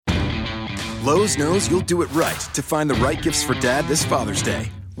Lowe's knows you'll do it right to find the right gifts for Dad this Father's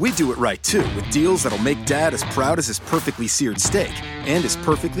Day. We do it right, too, with deals that'll make Dad as proud as his perfectly seared steak and his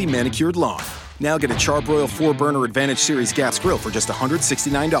perfectly manicured lawn. Now get a Charbroil 4-burner Advantage Series gas grill for just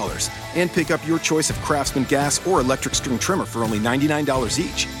 $169 and pick up your choice of Craftsman gas or electric string trimmer for only $99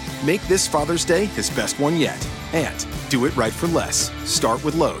 each. Make this Father's Day his best one yet. And do it right for less. Start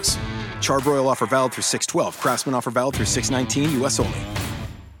with Lowe's. Charbroil offer valid through 6/12. Craftsman offer valid through 6/19, U.S. only.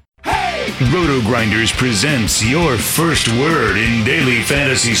 Roto Grinders presents your first word in daily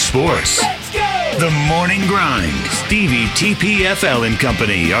fantasy sports. Let's go! The Morning Grind. Stevietpfl and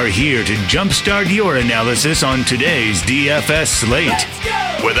Company are here to jumpstart your analysis on today's DFS slate. Let's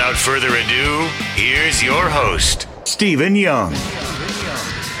go! Without further ado, here's your host, Stephen Young.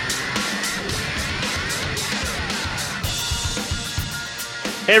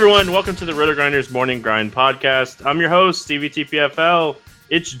 Hey everyone, welcome to the Roto Grinders Morning Grind podcast. I'm your host, Stevietpfl.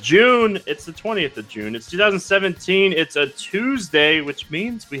 It's June. It's the 20th of June. It's 2017. It's a Tuesday, which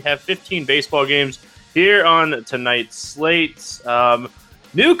means we have 15 baseball games here on tonight's slate.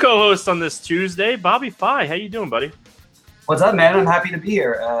 New co-host on this Tuesday, BobbyFi. How you doing, buddy? What's up, man? I'm happy to be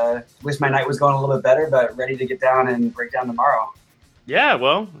here. Wish my night was going a little bit better, but ready to get down and break down tomorrow. Yeah,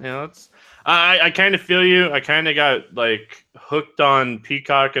 well, you know, I kind of feel you. I kind of got hooked on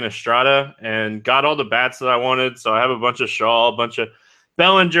Peacock and Estrada and got all the bats that I wanted. So I have a bunch of Shaw, a bunch of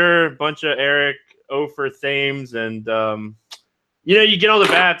Bellinger, a bunch of Eric, Ofer, Thames, and you get all the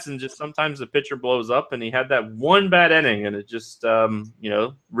bats, and just sometimes the pitcher blows up, and he had that one bad inning, and it just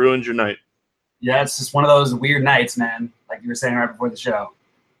ruins your night. Yeah, it's just one of those weird nights, man. Like you were saying right before the show.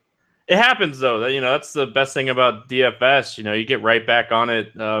 It happens though. That's the best thing about DFS. You get right back on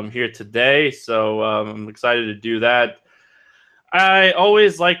it here today, so I'm excited to do that. I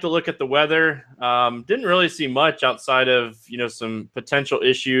always like to look at the weather. Didn't really see much outside of, some potential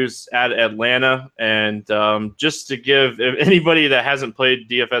issues at Atlanta. And just to give anybody that hasn't played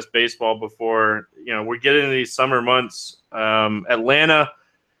DFS baseball before, we're getting into these summer months. Atlanta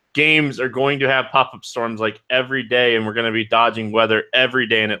games are going to have pop-up storms like every day, and we're going to be dodging weather every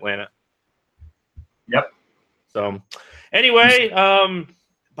day in Atlanta. Yep. So anyway,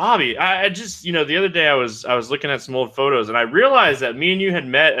 Bobby, I just, the other day I was looking at some old photos, and I realized that me and you had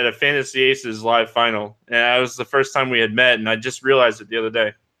met at a Fantasy Aces live final. And that was the first time we had met, and I just realized it the other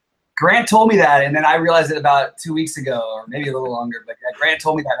day. Grant told me that, and then I realized it about 2 weeks ago, or maybe a little longer. But Grant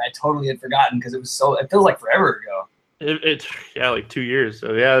told me that, and I totally had forgotten because it feels like forever ago. Like 2 years.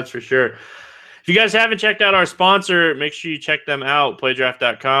 So, yeah, that's for sure. If you guys haven't checked out our sponsor, make sure you check them out,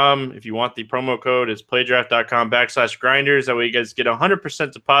 playdraft.com. If you want the promo code, it's playdraft.com/grinders. That way you guys get a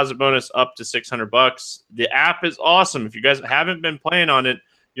 100% deposit bonus up to $600. The app is awesome. If you guys haven't been playing on it,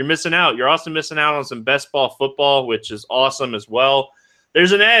 you're missing out. You're also missing out on some best ball football, which is awesome as well.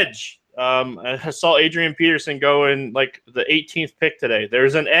 There's an edge. I saw Adrian Peterson go in the 18th pick today.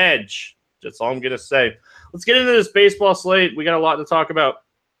 There's an edge. That's all I'm going to say. Let's get into this baseball slate. We got a lot to talk about.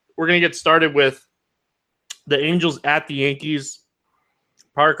 We're going to get started with the Angels at the Yankees.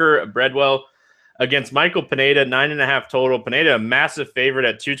 Parker Breadwell against Michael Pineda, 9.5 total. Pineda, a massive favorite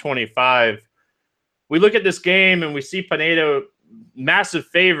at 225. We look at this game and we see Pineda, massive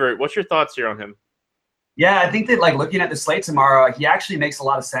favorite. What's your thoughts here on him? Yeah, I think that looking at the slate tomorrow, he actually makes a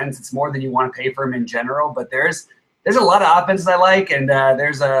lot of sense. It's more than you want to pay for him in general, but there's a lot of offenses I like, and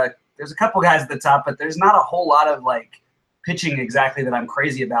there's a couple guys at the top, but there's not a whole lot of pitching exactly that I'm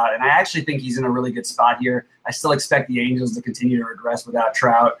crazy about. And I actually think he's in a really good spot here. I still expect the Angels to continue to regress without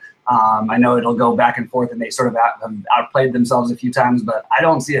Trout. I know it'll go back and forth, and they sort of have outplayed themselves a few times, but I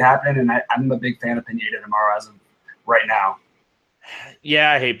don't see it happening, and I'm a big fan of Pineda tomorrow as of right now.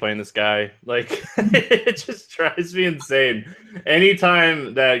 Yeah, I hate playing this guy. It just drives me insane.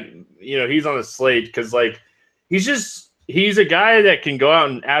 Anytime that, he's on a slate, because, he's a guy that can go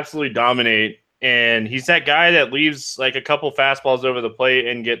out and absolutely dominate. And he's that guy that leaves a couple fastballs over the plate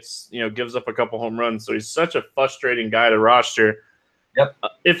and gives up a couple home runs. So he's such a frustrating guy to roster. Yep.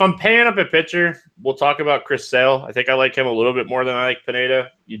 If I'm paying up a pitcher, we'll talk about Chris Sale. I think I like him a little bit more than I like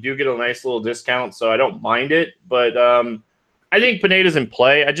Pineda. You do get a nice little discount, so I don't mind it. But I think Pineda's in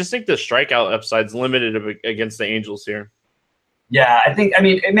play. I just think the strikeout upside's limited against the Angels here. Yeah,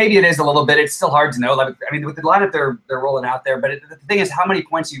 maybe it is a little bit. It's still hard to know. With the lineup they're rolling out there, but the thing is, how many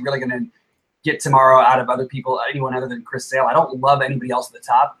points are you really going to get tomorrow out of anyone other than Chris Sale? I don't love anybody else at the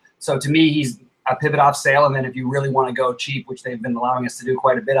top. So to me, he's a pivot off Sale. And then if you really want to go cheap, which they've been allowing us to do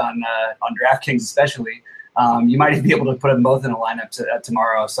quite a bit on DraftKings especially, you might be able to put them both in a lineup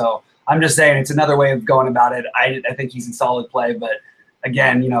tomorrow. So I'm just saying it's another way of going about it. I think he's in solid play, but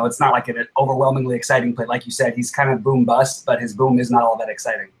again, it's not like an overwhelmingly exciting play. Like you said, he's kind of boom bust, but his boom is not all that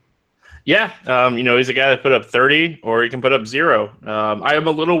exciting. Yeah, he's a guy that put up 30 or he can put up 0. I am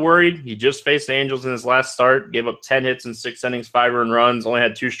a little worried. He just faced the Angels in his last start, gave up 10 hits in 6 innings, 5 earned runs, only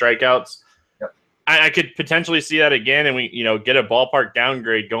had 2 strikeouts. Yep. I could potentially see that again, and we get a ballpark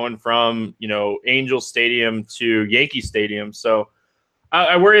downgrade going from Angel Stadium to Yankee Stadium. So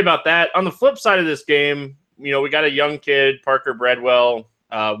I worry about that. On the flip side of this game, we got a young kid, Parker Bredwell.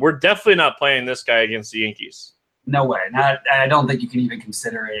 We're definitely not playing this guy against the Yankees. No way. I don't think you can even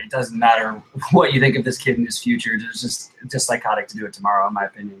consider it. It doesn't matter what you think of this kid in his future. It's just psychotic to do it tomorrow, in my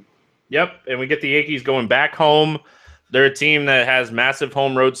opinion. Yep, and we get the Yankees going back home. They're a team that has massive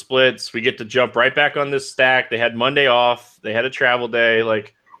home road splits. We get to jump right back on this stack. They had Monday off. They had a travel day.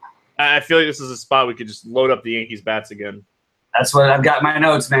 I feel like this is a spot we could just load up the Yankees bats again. That's what I've got in my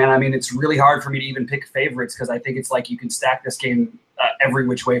notes, man. I mean, it's really hard for me to even pick favorites because I think it's like you can stack this game every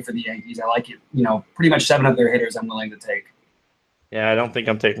which way for the Yankees. I like it. Pretty much 7 of their hitters I'm willing to take. Yeah, I don't think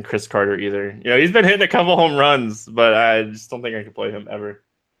I'm taking Chris Carter either. He's been hitting a couple home runs, but I just don't think I could play him ever.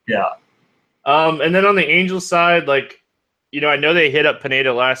 Yeah. And then on the Angels side, I know they hit up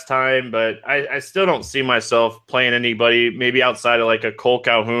Pineda last time, but I still don't see myself playing anybody maybe outside of a Cole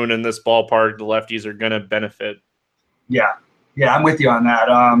Calhoun in this ballpark. The lefties are going to benefit. Yeah, I'm with you on that.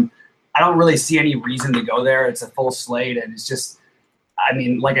 I don't really see any reason to go there. It's a full slate, and it's just,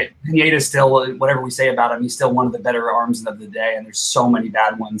 Pineda's still, whatever we say about him, he's still one of the better arms of the day, and there's so many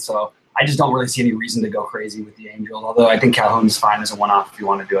bad ones. So I just don't really see any reason to go crazy with the Angels, although I think Calhoun's fine as a one-off if you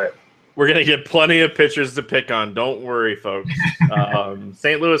want to do it. We're going to get plenty of pitchers to pick on. Don't worry, folks.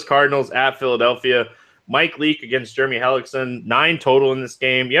 St. Louis Cardinals at Philadelphia. Mike Leake against Jeremy Hellickson. 9 total in this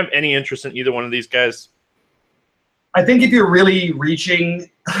game. You have any interest in either one of these guys? I think if you're really reaching,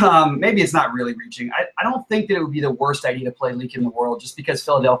 maybe it's not really reaching. I don't think that it would be the worst idea to play Leake in the world just because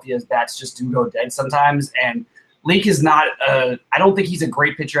Philadelphia's bats just do go dead sometimes. And Leake is not I don't think he's a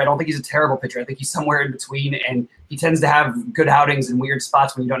great pitcher. I don't think he's a terrible pitcher. I think he's somewhere in between, and he tends to have good outings in weird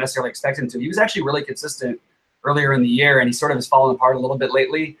spots when you don't necessarily expect him to. He was actually really consistent earlier in the year, and he sort of has fallen apart a little bit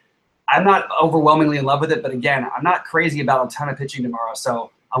lately. I'm not overwhelmingly in love with it, but again, I'm not crazy about a ton of pitching tomorrow,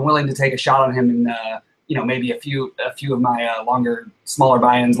 so I'm willing to take a shot on him and maybe a few of my smaller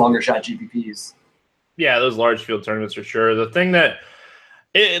buy-ins, longer shot GPPs. Yeah, those large field tournaments for sure. The thing that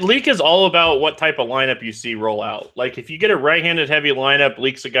Leake is all about what type of lineup you see roll out. If you get a right-handed heavy lineup,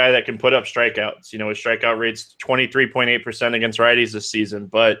 Leake's a guy that can put up strikeouts. His strikeout rate's 23.8% against righties this season.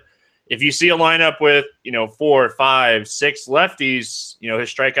 But if you see a lineup with 4, 5, 6 lefties, his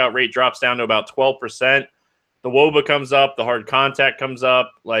strikeout rate drops down to about 12%. The WOBA comes up, the hard contact comes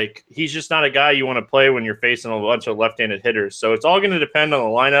up. He's just not a guy you want to play when you're facing a bunch of left-handed hitters. So it's all going to depend on the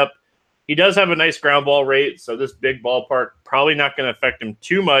lineup. He does have a nice ground ball rate, so this big ballpark probably not going to affect him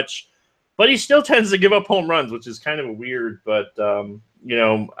too much. But he still tends to give up home runs, which is kind of weird. But,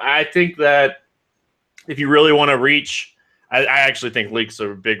 I think that if you really want to reach, I actually think Leake's a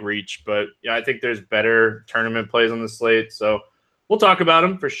big reach. But I think there's better tournament plays on the slate. So we'll talk about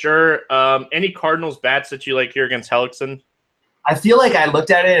him for sure. Any Cardinals bats that you like here against Hellickson? I feel like I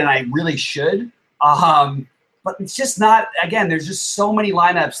looked at it and I really should. But it's just not, again, there's just so many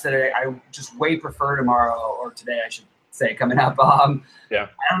lineups that I just way prefer tomorrow or today, I should say, coming up. Yeah.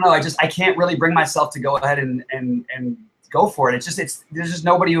 I don't know. I can't really bring myself to go ahead and go for it. There's just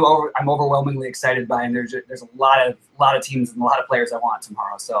nobody who I'm overwhelmingly excited by. And there's a lot of teams and a lot of players I want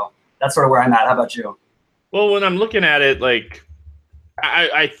tomorrow. So that's sort of where I'm at. How about you? Well, when I'm looking at it,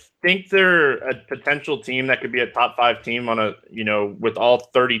 I think they're a potential team that could be a top 5 team on with all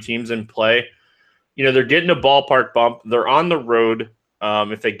 30 teams in play. They're getting a ballpark bump. They're on the road.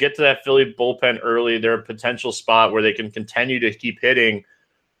 If they get to that Philly bullpen early, they're a potential spot where they can continue to keep hitting.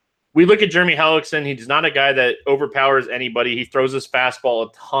 We look at Jeremy Hellickson. He's not a guy that overpowers anybody. He throws his fastball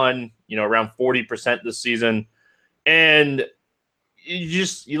a ton, around 40% this season. And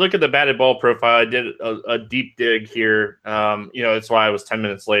you look at the batted ball profile. I did a deep dig here. That's why I was 10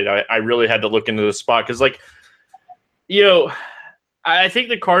 minutes late. I really had to look into the spot because, I think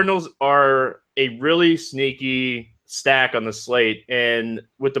the Cardinals are a really sneaky stack on the slate. And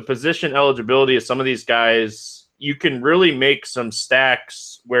with the position eligibility of some of these guys, you can really make some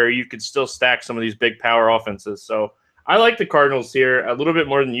stacks where you could still stack some of these big power offenses. So I like the Cardinals here a little bit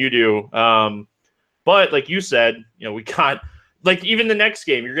more than you do. But like you said, we got even the next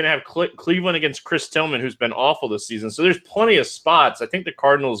game, you're going to have Cleveland against Chris Tillman, who's been awful this season. So there's plenty of spots. I think the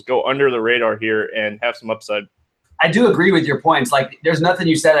Cardinals go under the radar here and have some upside. I do agree with your points. There's nothing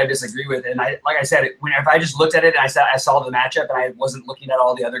you said I disagree with. And if I just looked at it and I saw the matchup and I wasn't looking at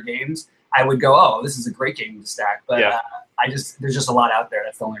all the other games, I would go, oh, this is a great game to stack. But there's just a lot out there.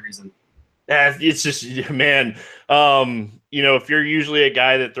 That's the only reason. Yeah, it's just, man, if you're usually a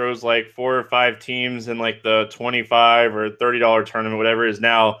guy that throws like 4 or 5 teams in like the $25 or $30 tournament, whatever it is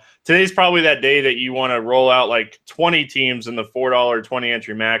now, today's probably that day that you want to roll out like 20 teams in the $4 20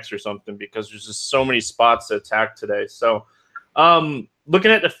 entry max or something, because there's just so many spots to attack today. So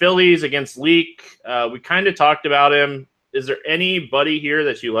looking at the Phillies against Leak, we kind of talked about him. Is there anybody here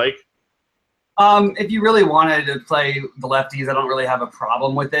that you like? If you really wanted to play the lefties, I don't really have a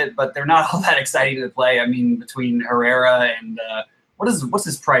problem with it, but they're not all that exciting to play. I mean, between Herrera and what's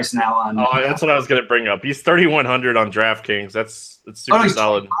his price now on? Oh, that's what I was going to bring up. He's 3,100 on DraftKings. That's super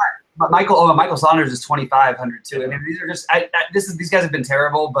solid. But Michael Saunders is 2,500 too. I mean, these are just these guys have been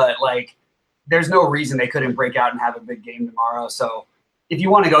terrible, but like, there's no reason they couldn't break out and have a big game tomorrow. So if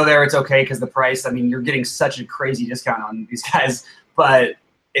you want to go there, it's okay because the price. I mean, you're getting such a crazy discount on these guys, but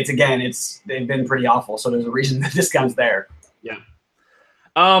they've been pretty awful, so there's a reason the discount's there. Yeah.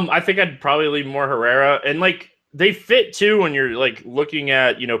 I think I'd probably leave more Herrera, and like they fit too when you're like looking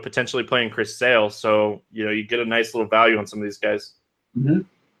at potentially playing Chris Sale, so you get a nice little value on some of these guys. Mm-hmm.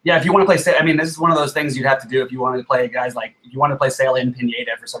 Yeah, if you want to play, I mean, this is one of those things you'd have to do if you wanted to play guys like if you want to play Sale and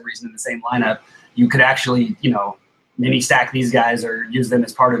Pineda for some reason in the same lineup. You could actually mini stack these guys or use them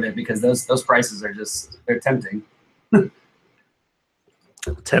as part of it because those prices are they're tempting.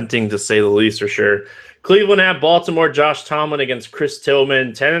 Tempting to say the least, for sure. Cleveland at Baltimore. Josh Tomlin against Chris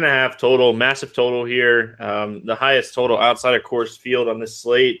Tillman. 10.5 total. Massive total here. The highest total outside of Coors Field on this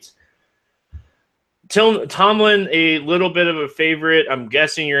slate. Tomlin, a little bit of a favorite. I'm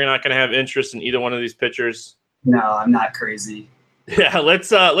guessing you're not going to have interest in either one of these pitchers. No, I'm not crazy. Yeah,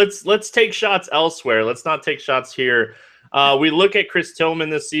 let's take shots elsewhere. Let's not take shots here. We look at Chris Tillman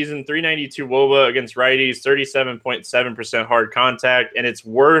this season, 392 WOBA against righties, 37.7% hard contact, and it's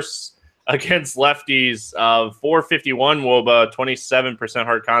worse against lefties, 451 WOBA, 27%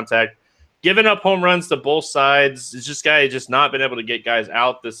 hard contact. Giving up home runs to both sides. This guy has just not been able to get guys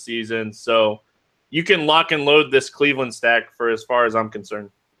out this season. So you can lock and load this Cleveland stack for as far as I'm concerned.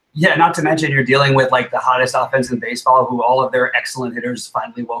 Yeah, not to mention you're dealing with like the hottest offense in baseball, who all of their excellent hitters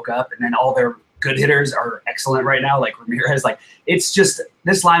finally woke up, and then all their good hitters are excellent right now, like Ramirez. Like, it's just,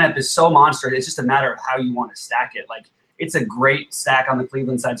 this lineup is so monster. It's just a matter of how you want to stack it. Like, it's a great stack on the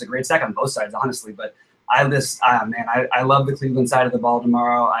Cleveland side. It's a great stack on both sides, honestly. But I love the Cleveland side of the ball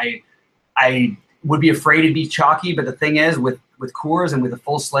tomorrow. I would be afraid it'd be chalky, but the thing is, with Coors and with a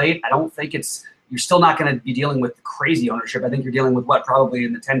full slate, I don't think you're still not going to be dealing with crazy ownership. I think you're dealing with probably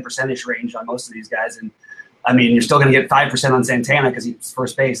in the 10% range on most of these guys. And I mean, you're still going to get 5% on Santana because he's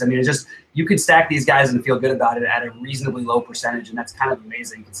first base. I mean, it's just, you could stack these guys and feel good about it at a reasonably low percentage, and that's kind of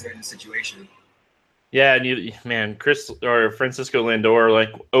amazing considering the situation. Yeah, and Francisco Lindor, like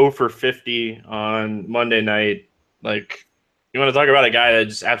 0 for 50 on Monday night. Like, you want to talk about a guy that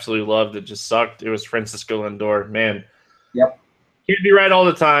just absolutely loved it, just sucked. It was Francisco Lindor, man. Yep. He'd be right all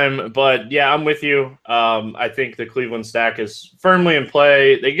the time, but yeah, I'm with you. I think the Cleveland stack is firmly in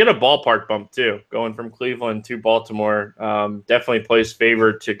play. They get a ballpark bump too, going from Cleveland to Baltimore. Definitely plays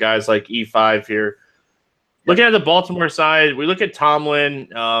favor to guys like E5 here. Looking at the Baltimore side, we look at Tomlin,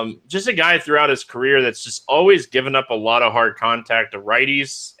 just a guy throughout his career that's just always given up a lot of hard contact to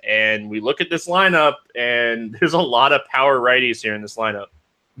righties. And we look at this lineup, and there's a lot of power righties here in this lineup.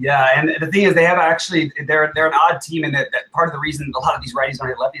 Yeah, and the thing is, they have they're an odd team in that part of the reason a lot of these righties don't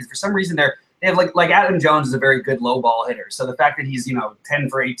hit lefties, for some reason they have like Adam Jones is a very good low ball hitter. So the fact that he's 10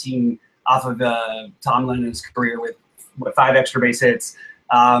 for 18 off of Tomlin in his career with 5 extra base hits,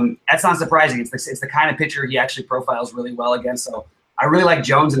 that's not surprising. It's the kind of pitcher he actually profiles really well against. So I really like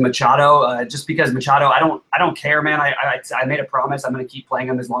Jones and Machado, just because Machado, I don't care, man. I made a promise I'm going to keep playing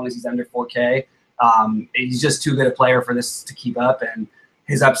him as long as he's under 4K. He's just too good a player for this to keep up, and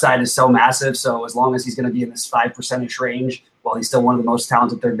his upside is so massive. So as long as he's going to be in this 5% range, while he's still one of the most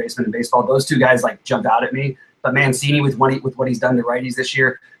talented third basemen in baseball, those two guys like jump out at me. But Mancini with what he's done to righties this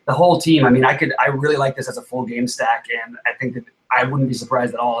year, the whole team. I mean, I really like this as a full game stack, and I think that I wouldn't be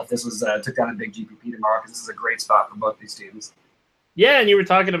surprised at all if this was took down a big GPP tomorrow, because this is a great spot for both these teams. Yeah, and you were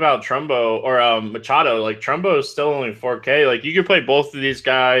talking about Trumbo or Machado. Like, Trumbo is still only 4K. Like, you could play both of these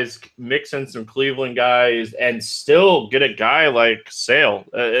guys, mix in some Cleveland guys, and still get a guy like Sale.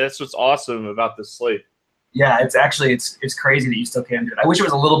 That's what's awesome about this slate. Yeah, it's crazy that you still can do it. I wish it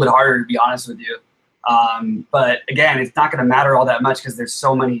was a little bit harder, to be honest with you. But again, it's not going to matter all that much because there's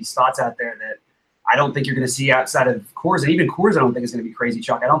so many spots out there that I don't think you're going to see outside of Coors. And even Coors, I don't think is going to be crazy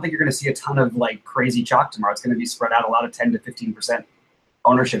chalk. I don't think you're going to see a ton of like crazy chalk tomorrow. It's going to be spread out a lot of 10 to 15%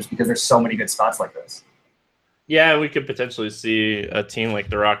 ownerships because there's so many good spots like this. Yeah, we could potentially see a team like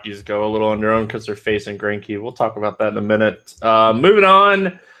the Rockies go a little on their own because they're facing Greinke. We'll talk about that in a minute. Moving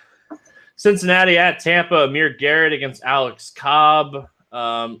on. Cincinnati at Tampa, Amir Garrett against Alex Cobb.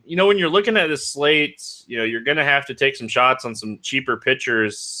 When you're looking at this slate, you're going to have to take some shots on some cheaper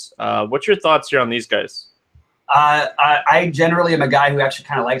pitchers. What's your thoughts here on these guys? I generally am a guy who actually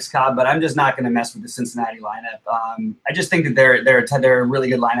kind of likes Cobb, but I'm just not going to mess with the Cincinnati lineup. I just think that they're a really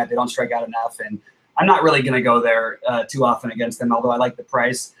good lineup. They don't strike out enough, and I'm not really going to go there too often against them, although I like the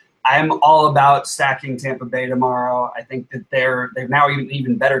price. I'm all about stacking Tampa Bay tomorrow. I think that they're now an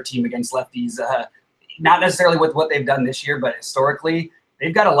even better team against lefties. Not necessarily with what they've done this year, but historically,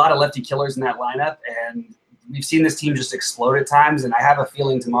 they've got a lot of lefty killers in that lineup, and we've seen this team just explode at times, and I have a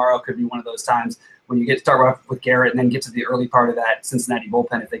feeling tomorrow could be one of those times when you start off with Garrett and then get to the early part of that Cincinnati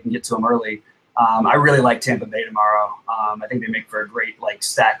bullpen if they can get to him early. I really like Tampa Bay tomorrow. I think they make for a great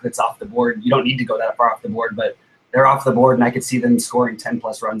stack that's off the board. You don't need to go that far off the board, but they're off the board, and I could see them scoring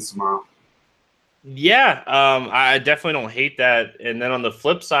 10-plus runs tomorrow. Yeah, I definitely don't hate that. And then on the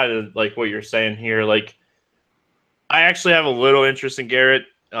flip side of what you're saying here, I actually have a little interest in Garrett.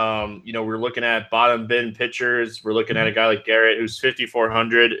 We're looking at bottom bin pitchers. We're looking at a guy like Garrett who's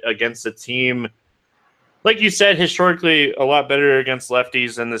 5,400 against a team, like you said, historically a lot better against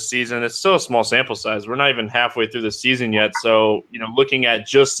lefties than this season. It's still a small sample size. We're not even halfway through the season yet. So, looking at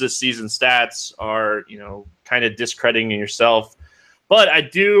just this season stats are, kind of discrediting yourself. But I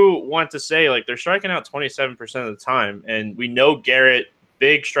do want to say, they're striking out 27% of the time. And we know Garrett,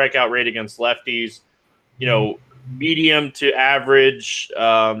 big strikeout rate against lefties, medium to average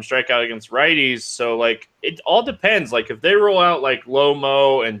strikeout against righties. So, it all depends. If they roll out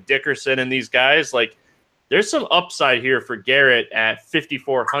Lomo and Dickerson and these guys, there's some upside here for Garrett at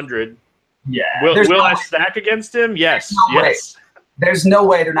 5,400. Yeah. Will I stack against him? Yes. Yes. There's no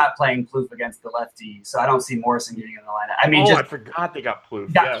way they're not playing Plouffe against the lefty, so I don't see Morrison getting in the lineup. I forgot they got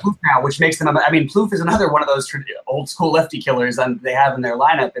Plouffe. Plouffe now, which makes them. Plouffe is another one of those old school lefty killers they have in their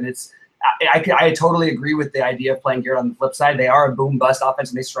lineup, and it's. I totally agree with the idea of playing Garrett on the flip side. They are a boom bust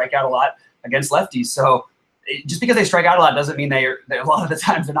offense, and they strike out a lot against lefties. So just because they strike out a lot doesn't mean they're a lot of the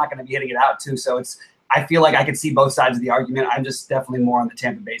times they're not going to be hitting it out too. So I feel like I could see both sides of the argument. I'm just definitely more on the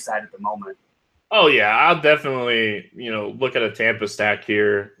Tampa Bay side at the moment. Oh, yeah, I'll definitely, look at a Tampa stack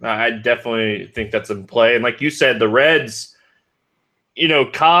here. I definitely think that's in play. And like you said, the Reds,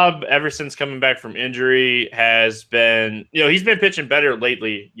 Cobb, ever since coming back from injury, has been, he's been pitching better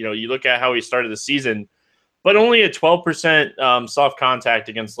lately. You look at how he started the season, but only a 12% soft contact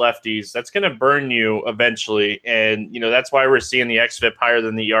against lefties. That's going to burn you eventually. And, that's why we're seeing the xFIP higher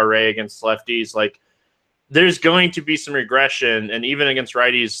than the ERA against lefties. There's going to be some regression, and even against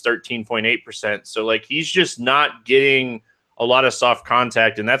righties, 13.8%. So, he's just not getting a lot of soft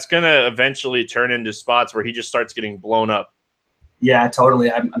contact, and that's going to eventually turn into spots where he just starts getting blown up. Yeah, totally.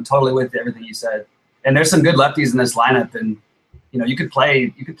 I'm totally with everything you said. And there's some good lefties in this lineup, and you could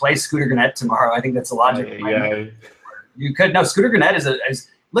play Scooter Gennett tomorrow. I think that's a logical. Yeah. You could. No, Scooter Gennett is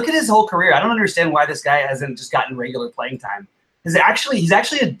look at his whole career. I don't understand why this guy hasn't just gotten regular playing time. He's actually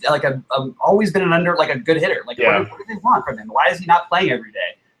always been a good hitter. What do they want from him? Why is he not playing every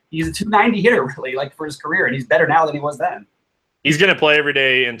day? He's a 290 hitter, really, for his career, and he's better now than he was then. He's going to play every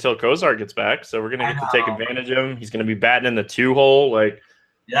day until Kozar gets back, so we're going to get to take advantage of him. He's going to be batting in the 2-hole.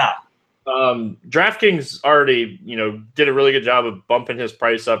 Yeah. DraftKings already, did a really good job of bumping his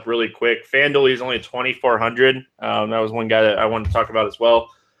price up really quick. FanDuel, he's only 2,400. That was one guy that I wanted to talk about as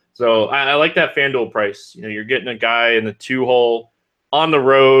well. So I like that FanDuel price. You're getting a guy in the 2-hole on the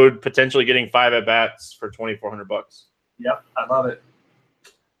road, potentially getting 5 at bats for $2,400. Yep, I love it.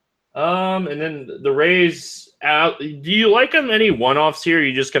 And then the Rays. Do you like them any one-offs here? Or are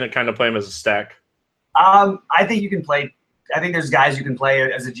you just going to kind of play them as a stack? I think you can play. I think there's guys you can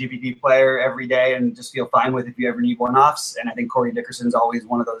play as a GPP player every day and just feel fine with if you ever need one-offs. And I think Corey Dickerson's always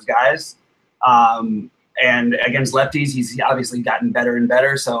one of those guys. And against lefties, he's obviously gotten better and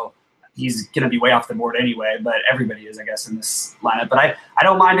better. So he's going to be way off the board anyway. But everybody is, I guess, in this lineup. But I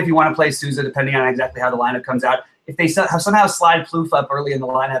don't mind if you want to play Souza, depending on exactly how the lineup comes out. If they somehow slide Plouffe up early in the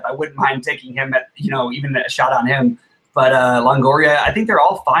lineup, I wouldn't mind taking him at, even a shot on him. But Longoria, I think they're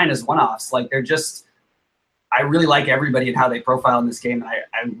all fine as one-offs. They're just – I really like everybody and how they profile in this game, and I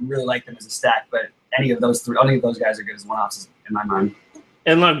really like them as a stack. But any of those guys are good as one-offs in my mind.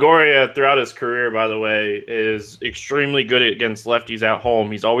 And Longoria, throughout his career, by the way, is extremely good against lefties at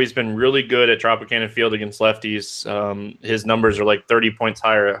home. He's always been really good at Tropicana Field against lefties. His numbers are 30 points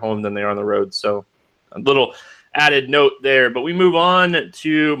higher at home than they are on the road. So a little added note there. But we move on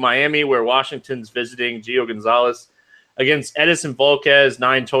to Miami, where Washington's visiting Gio Gonzalez against Edison Volquez,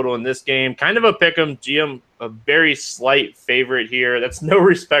 9 total in this game. Kind of a pick 'em. Gio, a very slight favorite here. That's no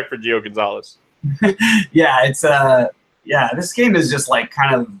respect for Gio Gonzalez. Yeah, it's this game is just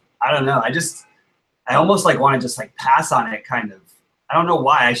kind of, I don't know. I almost like want to just like pass on it, kind of. I don't know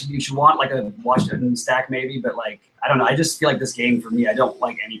why. You should want like a Washington stack maybe, but like I don't know. I just feel like this game for me, I don't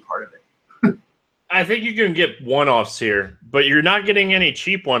like any part of it. I think you can get one-offs here, but you're not getting any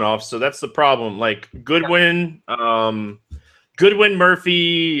cheap one-offs, so that's the problem. Like Goodwin,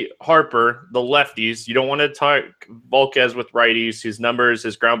 Murphy, Harper, the lefties. You don't want to talk Volquez with righties. His numbers,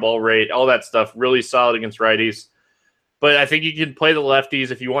 his ground ball rate, all that stuff, really solid against righties. But I think you can play the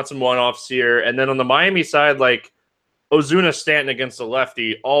lefties if you want some one-offs here. And then on the Miami side, like Ozuna Stanton against the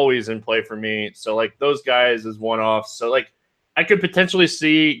lefty, always in play for me. So like those guys is one-offs. So like I could potentially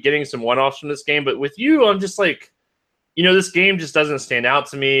see getting some one-offs from this game. But with you, I'm just like, this game just doesn't stand out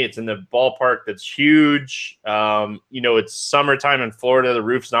to me. It's in the ballpark that's huge. It's summertime in Florida. The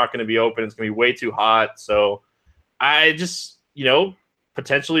roof's not going to be open. It's going to be way too hot. So I just,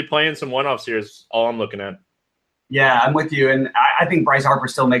 potentially playing some one-offs here is all I'm looking at. Yeah, I'm with you. And I think Bryce Harper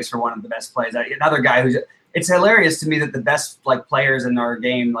still makes for one of the best plays. Another guy it's hilarious to me that the best like players in our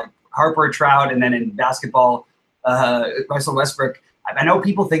game, like Harper, Trout, and then in basketball, Russell Westbrook, I know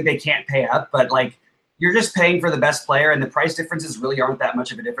people think they can't pay up, but like you're just paying for the best player, and the price differences really aren't that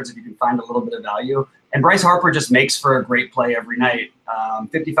much of a difference if you can find a little bit of value. And Bryce Harper just makes for a great play every night.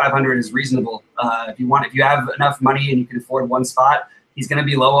 5,500 is reasonable. If you have enough money and you can afford one spot, he's going to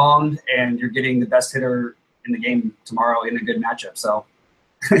be low owned, and you're getting the best hitter in the game tomorrow in a good matchup. So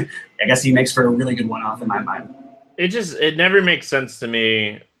I guess he makes for a really good one-off in my mind. It never makes sense to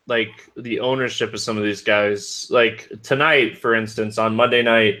me, like the ownership of some of these guys. Like tonight, for instance, on Monday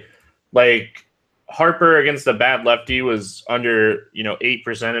night, like Harper against the bad lefty was under,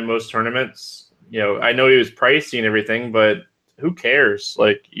 8% in most tournaments. I know he was pricey and everything, but who cares?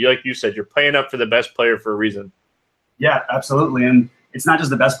 Like you said, you're paying up for the best player for a reason. Yeah, absolutely. And it's not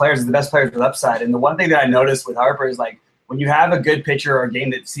just the best players, it's the best players with upside. And the one thing that I noticed with Harper is like when you have a good pitcher or a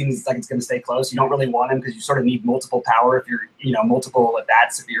game that seems like it's going to stay close, you don't really want him because you sort of need multiple power if you're, multiple at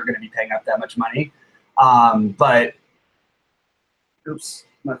bats if you're going to be paying up that much money. But oops,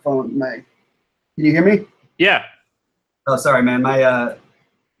 my phone, can you hear me? Yeah. Oh, sorry, man.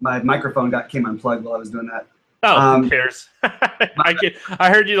 My microphone came unplugged while I was doing that. Oh, who cares? I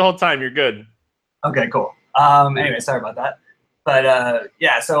heard you the whole time. You're good. Okay, cool. Anyway, sorry about that. But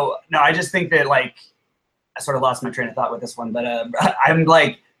so no, I just think that like I sort of lost my train of thought with this one. But I'm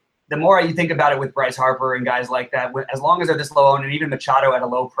like, the more you think about it with Bryce Harper and guys like that, as long as they're this low owned, and even Machado at a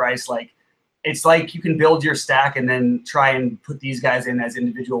low price, like it's like you can build your stack and then try and put these guys in as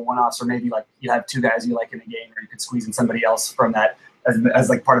individual one-offs, or maybe like you have two guys you like in a game, or you could squeeze in somebody else from that as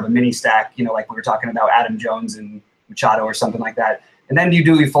like part of a mini stack, like we were talking about Adam Jones and Machado or something like that. And then you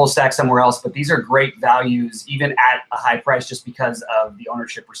do your full stack somewhere else. But these are great values, even at a high price, just because of the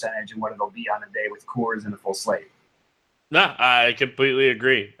ownership percentage and what it'll be on a day with Coors and a full slate. No, I completely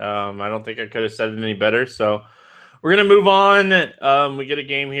agree. I don't think I could have said it any better. So we're going to move on. We get a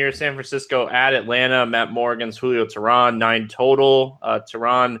game here. San Francisco at Atlanta. Matt Moore against Julio Teheran, 9 total.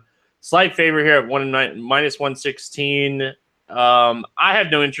 Teheran, slight favorite here at minus 116. I have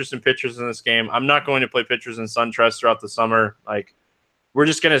no interest in pitchers in this game. I'm not going to play pitchers in SunTrust throughout the summer. Like, we're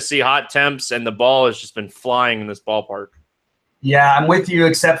just going to see hot temps, and the ball has just been flying in this ballpark. Yeah, I'm with you,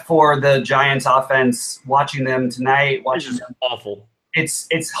 except for the Giants offense. Watching them tonight, them, awful.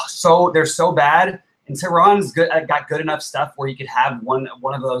 They're so bad. And Tehran's got good enough stuff where he could have one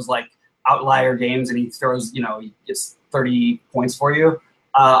of those like outlier games, and he throws, he gets 30 points for you.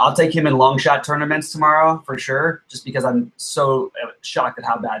 I'll take him in long shot tournaments tomorrow for sure, just because I'm so shocked at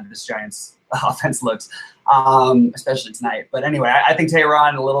how bad this Giants offense looks, especially tonight. But anyway, I think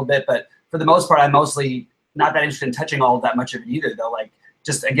Teheran a little bit, but for the most part, I'm mostly not that interested in touching all that much of it either, though. Like,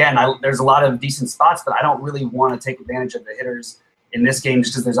 just again, there's a lot of decent spots, but I don't really want to take advantage of the hitters in this game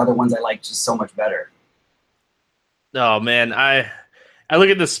just because there's other ones I like just so much better. Oh, man, I look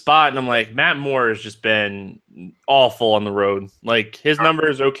at this spot and I'm like, Matt Moore has just been awful on the road. Like, his number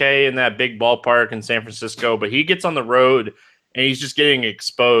is okay in that big ballpark in San Francisco, but he gets on the road and he's just getting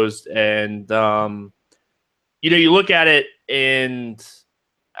exposed. And, you look at it, and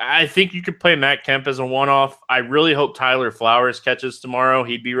I think you could play Matt Kemp as a one-off. I really hope Tyler Flowers catches tomorrow.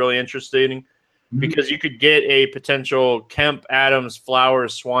 He'd be really interesting because you could get a potential Kemp, Adams,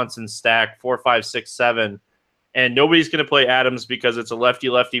 Flowers, Swanson stack, 4, 5, 6, 7. And nobody's going to play Adams because it's a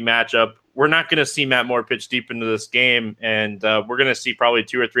lefty-lefty matchup. We're not going to see Matt Moore pitch deep into this game, and we're going to see probably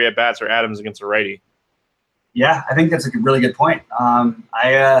 2 or 3 at-bats or Adams against a righty. Yeah, I think that's a really good point.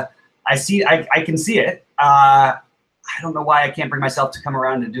 I can see it. I don't know why I can't bring myself to come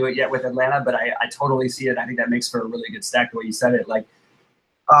around and do it yet with Atlanta, but I totally see it. I think that makes for a really good stack the way you said it. Like,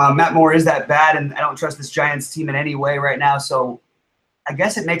 Matt Moore is that bad, and I don't trust this Giants team in any way right now, so I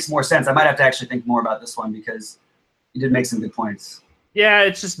guess it makes more sense. I might have to actually think more about this one because you did make some good points. Yeah,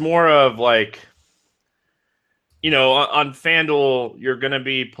 it's just more of like, on FanDuel, you're going to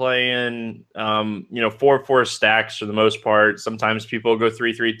be playing, 4-4 stacks for the most part. Sometimes people go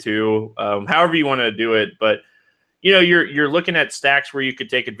 3-3-2, however you want to do it. But, you're looking at stacks where you could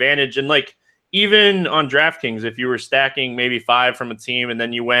take advantage. And like, even on DraftKings, if you were stacking maybe 5 from a team and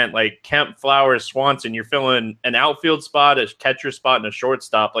then you went like Kemp, Flowers, Swanson, you're filling an outfield spot, a catcher spot, and a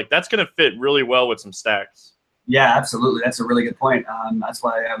shortstop. Like that's going to fit really well with some stacks. Yeah, absolutely. That's a really good point. That's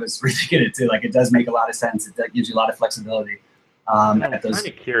why I was rethinking it too. Like it does make a lot of sense. It gives you a lot of flexibility. I'm kind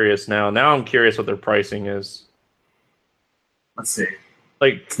of curious now. Now I'm curious what their pricing is. Let's see.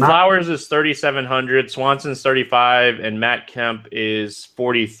 Like Flowers is 3,700, Swanson's 35, and Matt Kemp is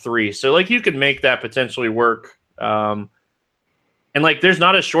 43. So like you could make that potentially work. And like there's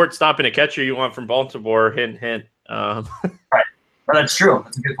not a shortstop and a catcher you want from Baltimore. Hint, hint. Right. But that's true.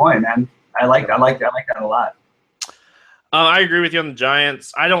 That's a good point, man. I like that a lot. I agree with you on the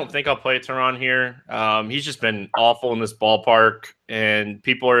Giants. I don't think I'll play Teheran here. He's just been awful in this ballpark, and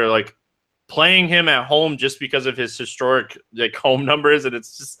people are like playing him at home just because of his historic like home numbers, and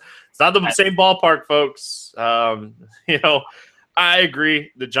it's not the same ballpark, folks. I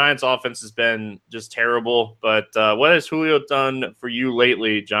agree. The Giants' offense has been just terrible, but what has Julio done for you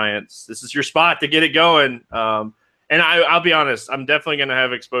lately, Giants? This is your spot to get it going. And I'll be honest, I'm definitely going to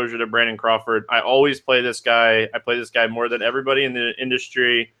have exposure to Brandon Crawford. I always play this guy. I play this guy more than everybody in the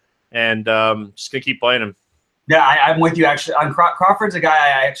industry, and just going to keep playing him. Yeah, I'm with you, actually. Crawford's a guy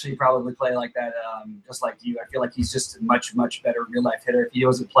I actually probably play like that, just like you. I feel like he's just a much, much better real-life hitter. If he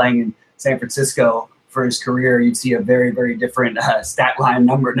wasn't playing in San Francisco for his career, you'd see a very, very different stat line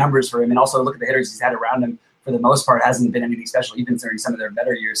numbers for him. And also look at the hitters he's had around him. For the most part, hasn't been anything special, even during some of their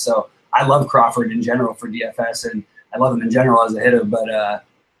better years. So I love Crawford in general for DFS, and I love him in general as a hitter, but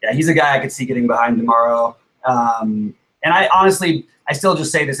yeah, he's a guy I could see getting behind tomorrow. And I honestly still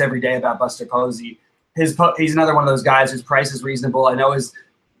just say this every day about Buster Posey. He's another one of those guys whose price is reasonable. I know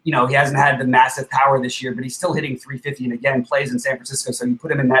he hasn't had the massive power this year, but he's still hitting 350 and again plays in San Francisco. So you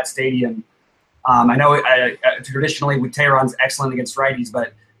put him in that stadium. I know traditionally Teheran's excellent against righties,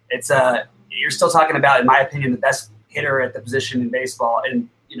 but it's you're still talking about, in my opinion, the best hitter at the position in baseball, and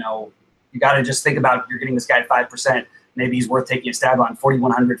you got to just think about you're getting this guy at 5%. Maybe he's worth taking a stab on.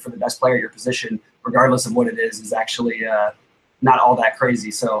 4,100 for the best player at your position, regardless of what it is actually not all that crazy.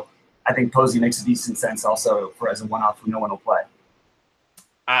 So I think Posey makes a decent sense also as a one-off who no one will play.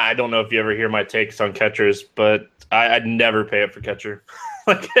 I don't know if you ever hear my takes on catchers, but I'd never pay up for catcher.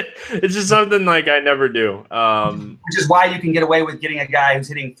 Like it's just something like I never do. Which is why you can get away with getting a guy who's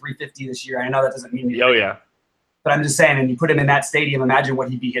hitting 350 this year. I know that doesn't mean anything. Oh yeah. But I'm just saying, and you put him in that stadium, imagine what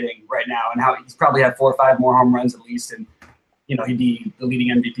he'd be hitting right now, and how he's probably had 4 or 5 more home runs at least, and he'd be the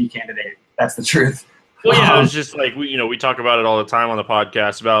leading MVP candidate. That's the truth. Well, yeah, it was just like we talk about it all the time on the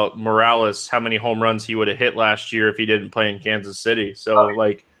podcast about Morales, how many home runs he would have hit last year if he didn't play in Kansas City. So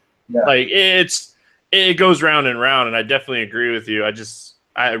it goes round and round, and I definitely agree with you.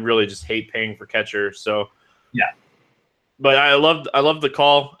 I really just hate paying for catcher. So yeah, but I love the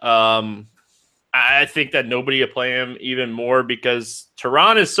call. I think that nobody will play him even more because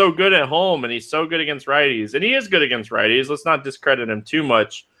Teheran is so good at home and he's so good against righties. And he is good against righties. Let's not discredit him too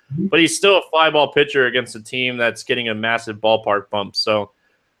much. But he's still a fly ball pitcher against a team that's getting a massive ballpark bump. So,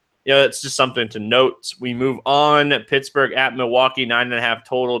 it's just something to note. We move on. Pittsburgh at Milwaukee, 9.5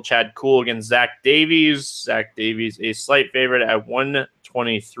 total. Chad Kuhl against Zach Davies. Zach Davies, a slight favorite at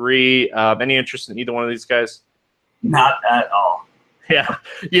 123. Any interest in either one of these guys? Not at all. Yeah,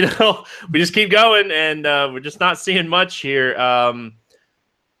 we just keep going, and we're just not seeing much here.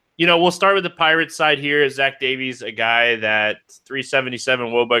 We'll start with the Pirates side here. Zach Davies, a guy that 377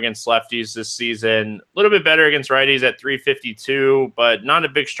 WOBA against lefties this season. A little bit better against righties at 352, but not a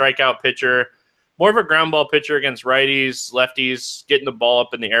big strikeout pitcher. More of a ground ball pitcher against righties, lefties, getting the ball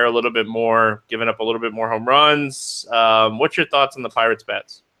up in the air a little bit more, giving up a little bit more home runs. What's your thoughts on the Pirates'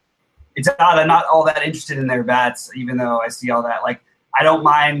 bats? It's odd. I'm not all that interested in their bats, even though I see all that. Like, I don't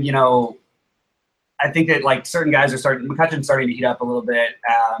mind, I think that like certain guys are McCutcheon's starting to heat up a little bit.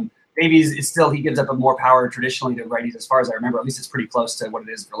 Davies is still, he gives up more power traditionally to righties as far as I remember. At least it's pretty close to what it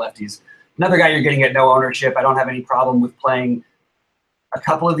is for lefties. Another guy you're getting at no ownership. I don't have any problem with playing a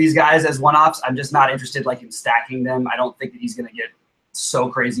couple of these guys as one-offs. I'm just not interested like in stacking them. I don't think that he's going to get so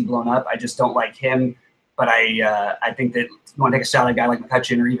crazy blown up. I just don't like him. But I think that you want to take a shot at a guy like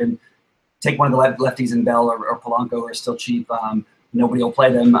McCutcheon or even take one of the lefties in Bell or Polanco who are still cheap. Nobody will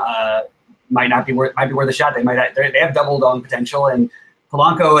play them. Might be worth a shot. They have double on potential, and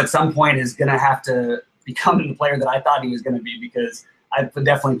Polanco at some point is going to have to become the player that I thought he was going to be because I've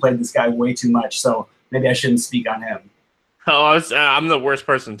definitely played this guy way too much, so maybe I shouldn't speak on him. Oh, I'm the worst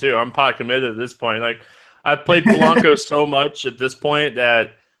person too. I'm pot committed at this point. Like, I've played Polanco so much at this point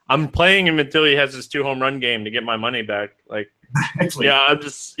that I'm playing him until he has his 2 home run game to get my money back. Like, yeah, I'm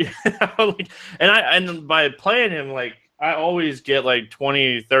just, and by playing him, like, I always get like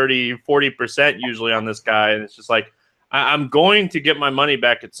 20, 30, 40% usually on this guy. And it's just like, I'm going to get my money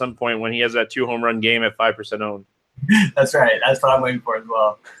back at some point when he has that 2 home run game at 5% owned. That's right. That's what I'm waiting for as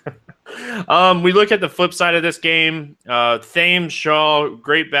well. We look at the flip side of this game. Thames, Shaw,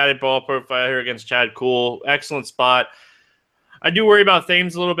 great batted ball profile here against Chad Kuhl. Excellent spot. I do worry about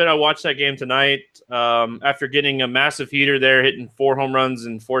Thames a little bit. I watched that game tonight after getting a massive heater there, hitting 4 home runs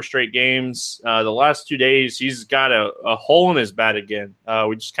in 4 straight games. The last 2 days, he's got a hole in his bat again.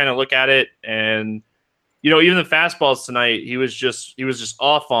 We just kind of look at it, and even the fastballs tonight, he was just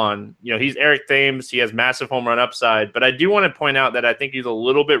off on. He's Eric Thames. He has massive home run upside, but I do want to point out that I think he's a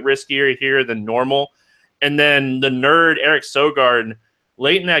little bit riskier here than normal. And then the nerd Eric Sogard,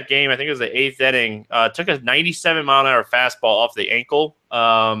 late in that game, I think it was the 8th inning, took a 97-mile-an-hour fastball off the ankle.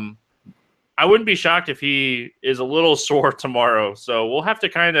 I wouldn't be shocked if he is a little sore tomorrow. So we'll have to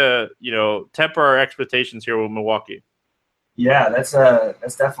kind of, temper our expectations here with Milwaukee. Yeah, that's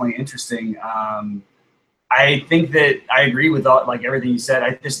definitely interesting. I think that I agree with everything you said.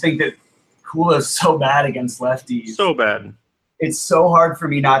 I just think that Kuhl is so bad against lefties. So bad. It's so hard for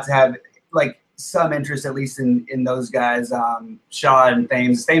me not to have some interest, at least in those guys, Shaw and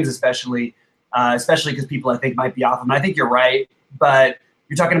Thames especially because people I think might be off him. I think you're right, but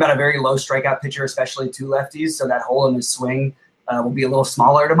you're talking about a very low strikeout pitcher, especially to lefties, so that hole in his swing will be a little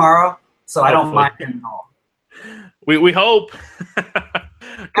smaller tomorrow. So I don't mind him at all. We hope.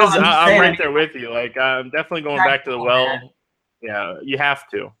 Because I'm right there with you. Like, I'm definitely going back to the well. Man. Yeah, you have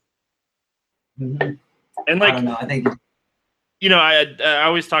to. Mm-hmm. And I don't know. I think I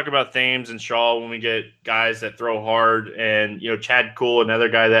always talk about Thames and Shaw when we get guys that throw hard, and Chad Kuhl, another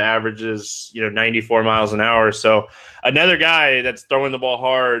guy that averages 94 miles an hour. So another guy that's throwing the ball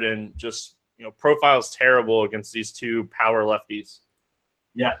hard and just profile's terrible against these 2 power lefties.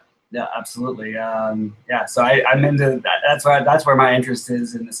 Yeah, absolutely. So I'm into that. That's where my interest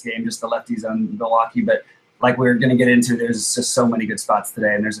is in this game, just the lefties on Milwaukee. But like we're going to get into, there's just so many good spots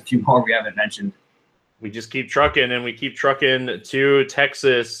today, and there's a few more we haven't mentioned. We just keep trucking, and we keep trucking to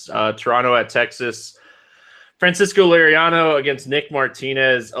Texas, Toronto at Texas. Francisco Liriano against Nick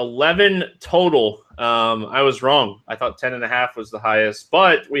Martinez, 11 total. I was wrong. I thought 10.5 was the highest,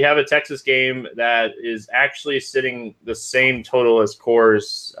 but we have a Texas game that is actually sitting the same total as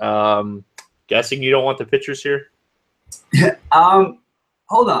Coors. Guessing you don't want the pitchers here?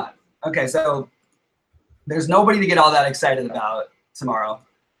 Hold on. Okay, so there's nobody to get all that excited about tomorrow.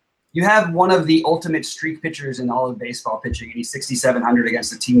 You have one of the ultimate streak pitchers in all of baseball pitching, and he's 6,700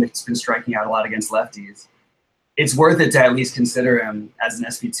 against a team that's been striking out a lot against lefties. It's worth it to at least consider him as an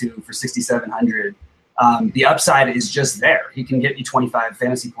SP2 for 6,700. The upside is just there. He can get you 25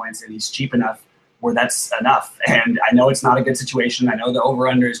 fantasy points, and he's cheap enough where that's enough. And I know it's not a good situation. I know the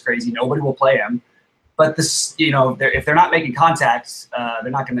over-under is crazy. Nobody will play him. But this, if they're not making contacts,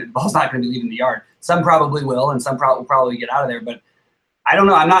 the ball's not going to be leaving the yard. Some probably will, and some will probably get out of there. But I don't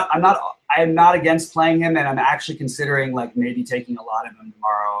know. I'm not against playing him, and I'm actually considering maybe taking a lot of him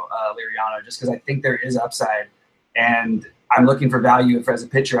tomorrow, Liriano, just because I think there is upside. And I'm looking for value. As a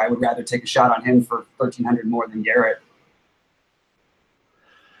pitcher, I would rather take a shot on him for 1,300 more than Garrett.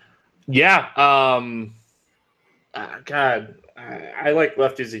 Yeah. God, I like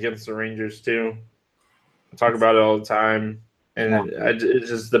lefties against the Rangers too. I talk about it all the time, and it's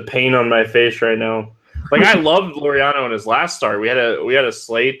just the pain on my face right now. I loved Liriano in his last start. We had a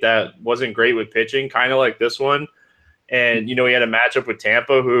slate that wasn't great with pitching, kind of like this one. And, he had a matchup with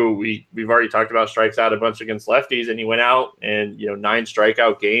Tampa, who we've already talked about, strikes out a bunch against lefties, and he went out and, 9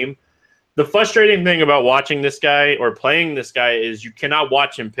 strikeout game. The frustrating thing about watching this guy or playing this guy is you cannot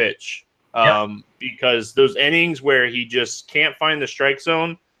watch him pitch because those innings where he just can't find the strike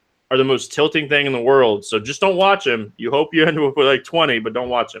zone are the most tilting thing in the world. So just don't watch him. You hope you end up with 20, but don't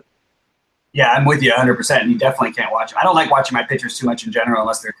watch him. Yeah, I'm with you 100%. You definitely can't watch him. I don't like watching my pitchers too much in general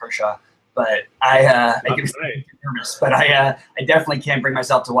unless they're Kershaw. But I make him nervous. But I definitely can't bring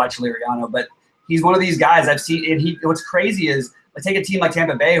myself to watch Liriano. But he's one of these guys I've seen. And what's crazy is, take a team like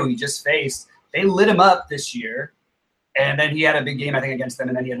Tampa Bay, who he just faced. They lit him up this year, and then he had a big game I think against them,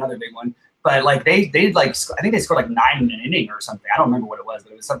 and then he had another big one. But I think they scored 9 in an inning or something. I don't remember what it was,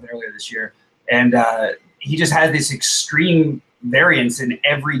 but it was something earlier this year. And he just has this extreme variance in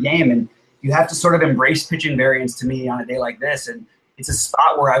every game, and you have to sort of embrace pitching variance to me on a day like this. And it's a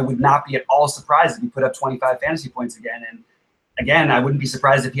spot where I would not be at all surprised if he put up 25 fantasy points again. And again, I wouldn't be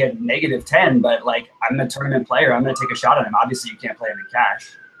surprised if he had -10, but like, I'm a tournament player. I'm going to take a shot at him. Obviously, you can't play him in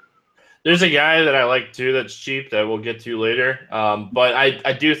cash. There's a guy that I like too that's cheap that we'll get to later. But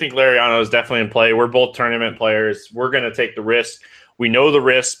I do think Lariano is definitely in play. We're both tournament players. We're going to take the risk. We know the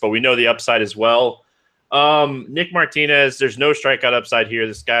risk, but we know the upside as well. Nick Martinez, there's no strikeout upside here.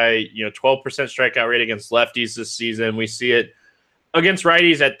 This guy, 12% strikeout rate against lefties this season. We see it against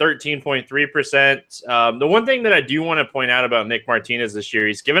righties at 13.3%. The one thing that I do want to point out about Nick Martinez this year,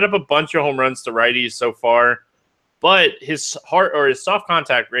 he's given up a bunch of home runs to righties so far, but his soft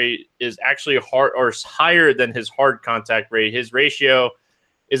contact rate is actually higher than his hard contact rate. His ratio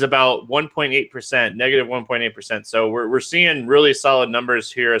is about 1.8%, negative 1.8%. So we're seeing really solid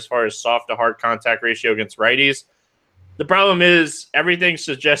numbers here as far as soft to hard contact ratio against righties. The problem is everything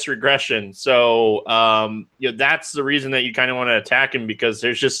suggests regression. So that's the reason that you kind of want to attack him, because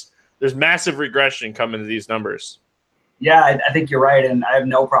there's massive regression coming to these numbers. Yeah, I think you're right, and I have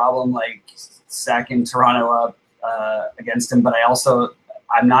no problem like stacking Toronto up against him. But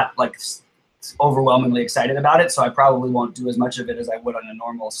I'm not like overwhelmingly excited about it, so I probably won't do as much of it as I would on a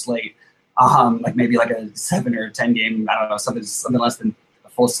normal slate, like maybe like a 7 or 10 game, I don't know, something less than a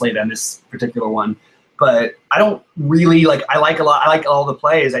full slate on this particular one. But I don't really I like all the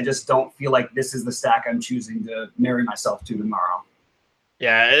plays. I just don't feel like this is the stack I'm choosing to marry myself to tomorrow.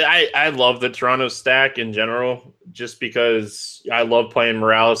 Yeah, I love the Toronto stack in general, just because I love playing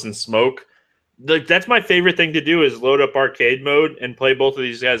Morales and Smoke. That's my favorite thing to do, is load up arcade mode and play both of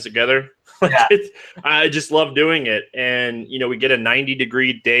these guys together. Yeah. I just love doing it. And, we get a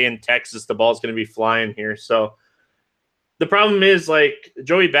 90-degree day in Texas. The ball's going to be flying here. So the problem is,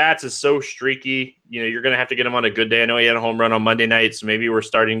 Joey Bats is so streaky. You're going to have to get him on a good day. I know he had a home run on Monday night, so maybe we're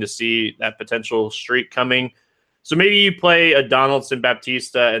starting to see that potential streak coming. So maybe you play a Donaldson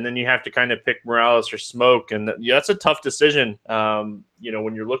Baptista, and then you have to kind of pick Morales or Smoke. And that's a tough decision, when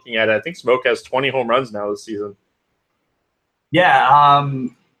you're looking at it. I think Smoke has 20 home runs now this season. Yeah, I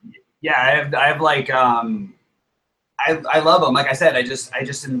love him. Like I said, I'm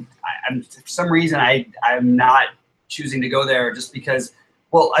for some reason I'm not choosing to go there just because.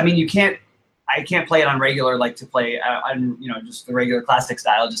 Well, I mean, I can't play it on regular to play on just the regular classic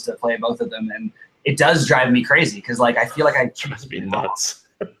style just to play both of them, and it does drive me crazy because I feel like I choose to be nuts.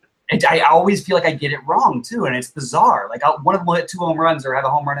 I always feel like I get it wrong too, and it's bizarre. One of them will hit 2 home runs or have a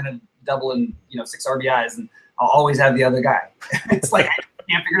home run and a double and 6 RBIs, and I'll always have the other guy. It's I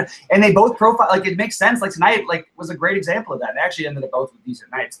can't figure it out. And they both profile it makes sense. Tonight was a great example of that. They actually ended up both with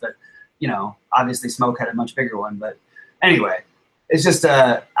decent nights, but obviously Smoke had a much bigger one. But anyway, it's just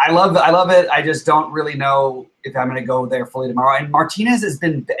I love it. I just don't really know if I'm going to go there fully tomorrow. And Martinez has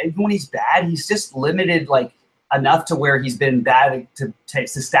been, even when he's bad, he's just limited enough to where he's been bad to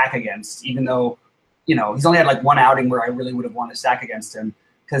stack against, even though he's only had one outing where I really would have wanted to stack against him,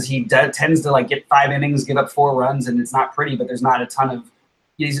 because he tends to get 5 innings, give up 4 runs, and it's not pretty, but there's not a ton of.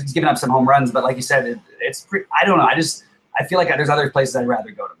 He's given up some home runs, but like you said, it's pretty. I don't know. I feel like there's other places I'd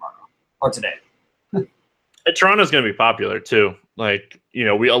rather go tomorrow or today. Toronto's going to be popular too.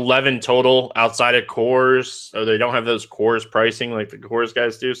 We 11 total outside of cores, or they don't have those cores pricing like the cores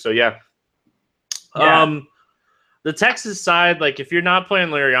guys do. So yeah. The Texas side, if you're not playing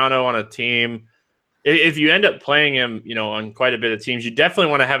Lariano on a team, if you end up playing him, on quite a bit of teams, you definitely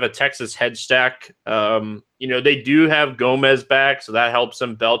want to have a Texas hedge stack. They do have Gomez back, so that helps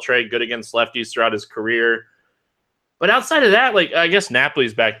him. Beltre, good against lefties throughout his career. But outside of that, I guess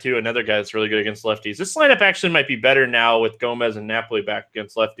Napoli's back too, another guy that's really good against lefties. This lineup actually might be better now with Gomez and Napoli back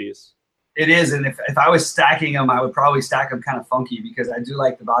against lefties. It is, and if I was stacking them, I would probably stack them kind of funky, because I do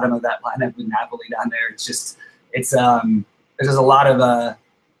like the bottom of that lineup with Napoli down there. There's just a lot of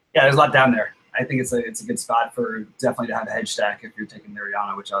there's a lot down there. I think it's a good spot for definitely to have a hedge stack if you're taking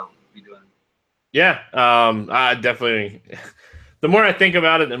Lariano, which I'll be doing. Yeah, I definitely. The more I think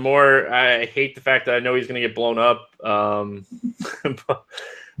about it, the more I hate the fact that I know he's going to get blown up.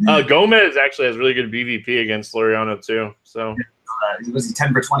 Gomez actually has really good BVP against Lariano too. So was he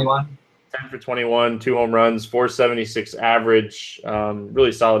 10 for 21? 10 for 21, 2 home runs, 476 average.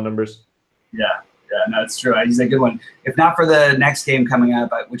 Really solid numbers. Yeah, no, it's true. He's a good one. If not for the next game coming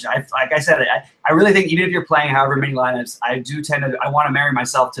up, which like I said, I really think even if you're playing however many lineups, I want to marry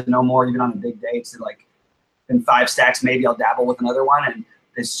myself to no more, even on a big day, to in 5 stacks, maybe I'll dabble with another one. And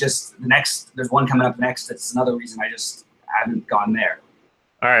it's just there's one coming up next. That's another reason I just haven't gone there.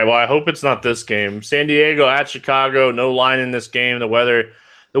 All right. Well, I hope it's not this game. San Diego at Chicago, no line in this game.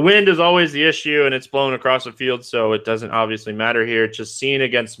 The wind is always the issue, and it's blowing across the field, so it doesn't obviously matter here. It's just Chacín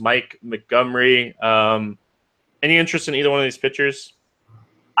against Mike Montgomery. Any interest in either one of these pitchers?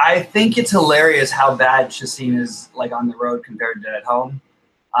 I think it's hilarious how bad Chassin is like on the road compared to at home.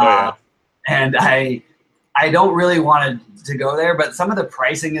 And I don't really want to go there, but some of the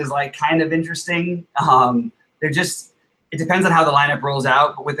pricing is like kind of interesting. It depends on how the lineup rolls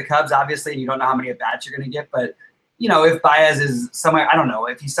out. But with the Cubs, obviously, you don't know how many at bats you're going to get. But if Baez is somewhere, I don't know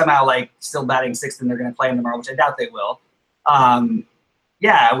if he's somehow like still batting sixth and they're going to play him tomorrow, which I doubt they will.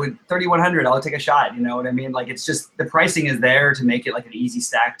 With 3,100, I'll take a shot. You know what I mean? Like, it's just the pricing is there to make it like an easy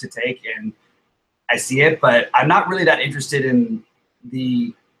stack to take, and I see it. But I'm not really that interested in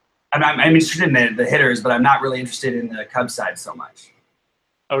the. I'm interested in the hitters, but I'm not really interested in the Cubs side so much.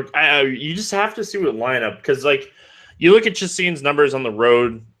 You just have to see what lineup, because like you look at Chassin's numbers on the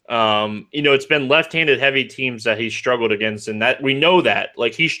road. It's been left-handed heavy teams that he struggled against, and that we know that.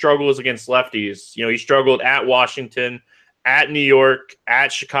 Like, he struggles against lefties. He struggled at Washington, at New York,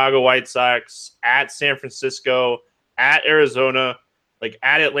 at Chicago White Sox, at San Francisco, at Arizona, like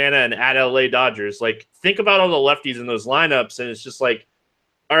at Atlanta and at LA Dodgers. Like, think about all the lefties in those lineups, and it's just like,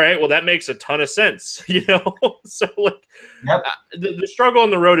 all right, well, that makes a ton of sense, So, like, yep. The struggle on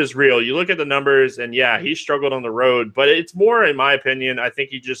the road is real. You look at the numbers, and yeah, he struggled on the road, but it's more, in my opinion, I think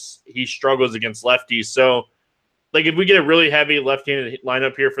he struggles against lefties. So, like, if we get a really heavy left-handed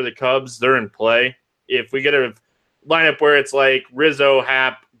lineup here for the Cubs, they're in play. If we get a lineup where it's like Rizzo,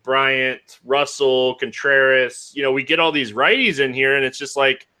 Happ, Bryant, Russell, Contreras, we get all these righties in here, and it's just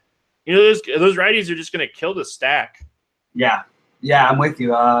like, those righties are just going to kill the stack. Yeah, I'm with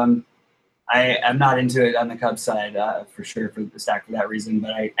you. I'm not into it on the Cubs side for sure for the stack for that reason.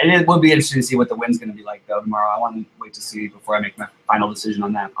 But it would be interesting to see what the win's going to be like though tomorrow. I want to wait to see before I make my final decision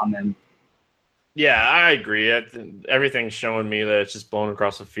on them. Yeah, I agree. Everything's showing me that it's just blown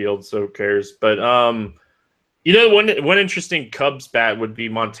across the field, so who cares? But one interesting Cubs bat would be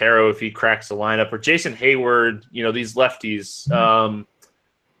Montero if he cracks the lineup, or Jason Hayward. These lefties.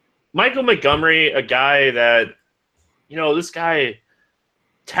 Michael Montgomery, a guy that. This guy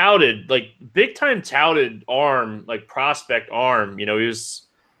touted, like, big-time touted arm, like, prospect arm. He was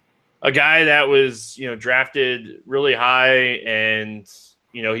a guy that was, drafted really high, and,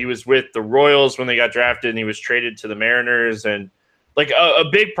 he was with the Royals when they got drafted, and he was traded to the Mariners, and, like, a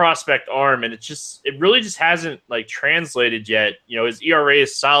big prospect arm, and it really just hasn't, like, translated yet. His ERA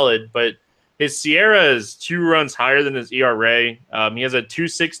is solid, but his SIERA is 2 runs higher than his ERA. He has a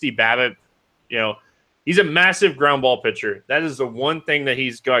 260 BABIP, He's a massive ground ball pitcher. That is the one thing that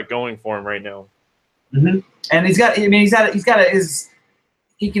he's got going for him right now. Mm-hmm. And he's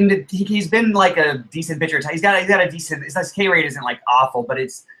been like a decent pitcher. He's got a decent. His K rate isn't like awful, but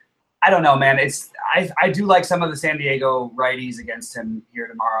I don't know, man. I do like some of the San Diego righties against him here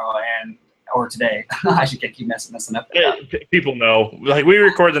tomorrow or today. I should keep messing up. Yeah, people know. Like, we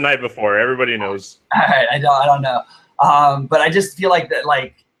record the night before. Everybody knows. All right, I don't know. But I just feel like that,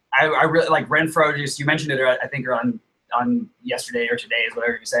 like. I really like Renfroe. You mentioned it, I think, on yesterday or today is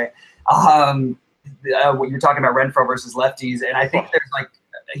whatever you say. You're talking about Renfroe versus lefties, and I think there's like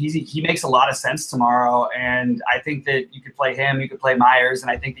he makes a lot of sense tomorrow. And I think that you could play him, you could play Myers, and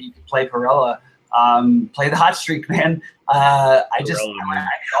I think that you could play Perella. Play the hot streak, man. I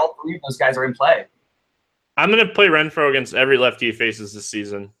all 3 of those guys are in play. I'm gonna play Renfroe against every lefty he faces this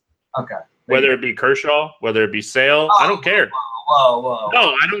season. Okay. Whether it be Kershaw, whether it be Sale, I don't care. Whoa.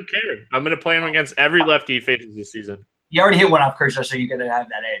 No, I don't care. I'm going to play him against every lefty he faces this season. He already hit one off Kershaw, so you're going to have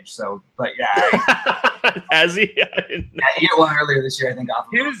that edge. So, but yeah. Has he? Yeah, he hit one earlier this year, I think. Off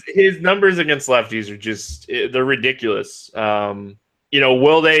his numbers against lefties are they're ridiculous.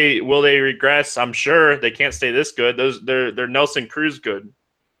 Will they regress? I'm sure they can't stay this good. They're Nelson Cruz good.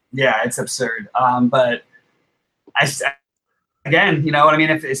 Yeah, it's absurd. But again, you know what I mean?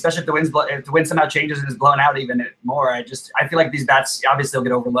 Especially if the wind somehow changes and is blown out even more, I feel like these bats obviously will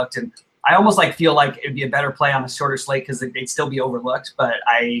get overlooked, and I almost feel like it'd be a better play on a shorter slate because they'd still be overlooked. But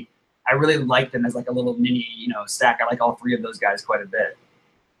I really like them as like a little mini stack. I like all 3 of those guys quite a bit.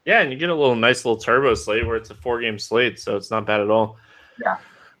 Yeah, and you get a nice little turbo slate where it's a 4-game slate, so it's not bad at all. Yeah.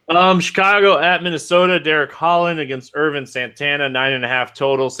 Chicago at Minnesota. Derek Holland against Irvin Santana, 9.5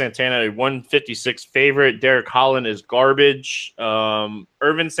 total. Santana a 156 favorite. Derek Holland is garbage.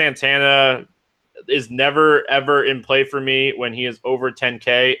 Irvin Santana is never ever in play for me when he is over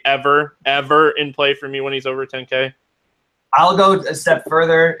 10K. Ever in play for me when he's over 10K. I'll go a step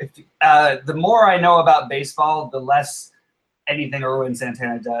further. The more I know about baseball, the less anything Irvin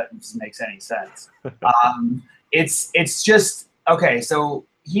Santana does makes any sense. It's just okay. So.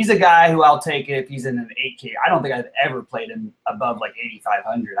 He's a guy who I'll take if he's in an 8K. I don't think I've ever played him above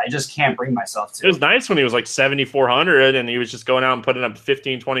 8,500. I just can't bring myself to. It was nice when he was 7,400 and he was just going out and putting up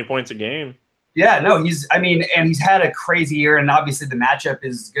 15, 20 points a game. Yeah, no, and he's had a crazy year, and obviously the matchup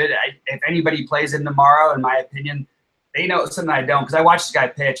is good. If anybody plays him tomorrow, in my opinion, they know something I don't, because I watched this guy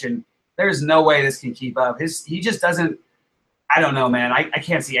pitch, and there's no way this can keep up. He just doesn't. I don't know, man. I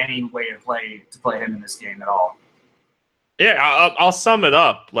can't see any way to play him in this game at all. Yeah, I'll sum it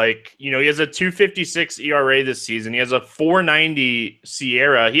up. Like, he has a 2.56 ERA this season. He has a 4.90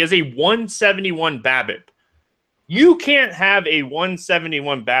 Sierra. He has a 1.71 BABIP. You can't have a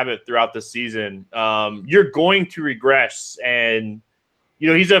 1.71 BABIP throughout the season. You're going to regress. And,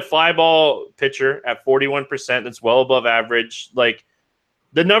 he's a fly ball pitcher at 41%. That's well above average. Like,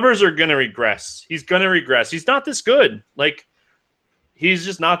 the numbers are going to regress. He's going to regress. He's not this good. Like, he's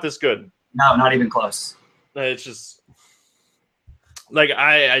just not this good. No, not even close. It's just, like,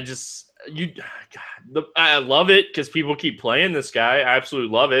 I love it because people keep playing this guy. I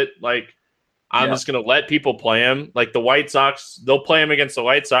absolutely love it. Like, I'm just going to let people play him. Like the White Sox, they'll play him against the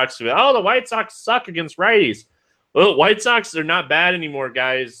White Sox. Oh, the White Sox suck against righties. Well, White Sox, they're not bad anymore,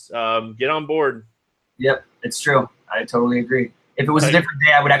 guys. Get on board. Yep, it's true. I totally agree. If it was a different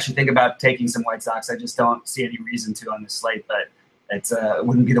day, I would actually think about taking some White Sox. I just don't see any reason to on this slate, but it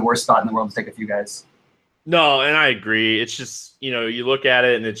wouldn't be the worst spot in the world to take a few guys. No, and I agree. It's just, you look at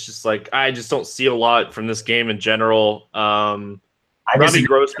it, and it's just like I just don't see a lot from this game in general. Robbie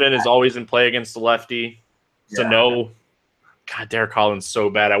Grossman is always in play against the lefty. So God, Derek Holland's so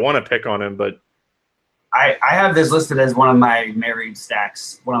bad. I want to pick on him, but I have this listed as one of my married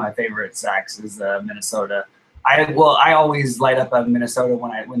stacks. One of my favorite stacks is Minnesota. I always light up on Minnesota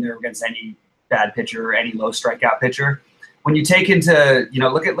when they're against any bad pitcher or any low strikeout pitcher. When you take into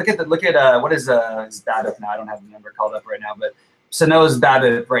look at what is his BABIP now? I don't have the number called up right now, but Sano's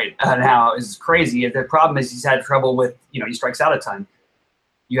BABIP right now is crazy. The problem is he's had trouble with he strikes out a ton.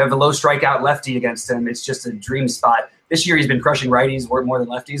 You have a low strikeout lefty against him. It's just a dream spot. This year he's been crushing righties more than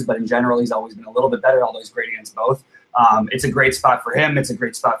lefties, but in general he's always been a little bit better, although he's great against both. It's a great spot for him. It's a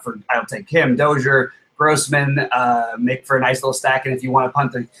great spot for I'll take him, Dozier, Grossman, make for a nice little stack. And if you want to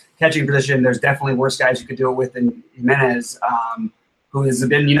punt the catching position, there's definitely worse guys you could do it with than Jimenez, who has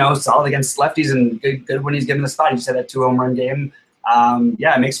been solid against lefties and good when he's given the spot. He just had that 2 home run game.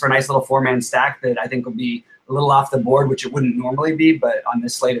 It makes for a nice little 4-man stack that I think will be a little off the board, which it wouldn't normally be, but on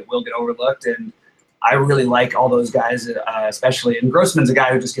this slate it will get overlooked. And I really like all those guys, especially. And Grossman's a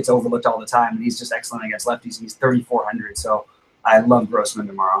guy who just gets overlooked all the time, and he's just excellent against lefties. And he's 3,400, so I love Grossman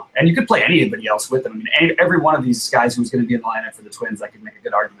tomorrow. And you could play anybody else with him. I mean, every one of these guys who's going to be in the lineup for the Twins, I could make a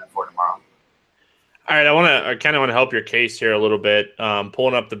good argument for tomorrow. All right, I kind of want to help your case here a little bit.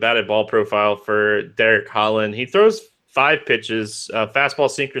 Pulling up the batted ball profile for Derek Holland. He throws 5 pitches, fastball,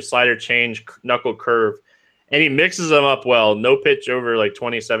 sinker, slider, change, knuckle, curve, and he mixes them up well. No pitch over like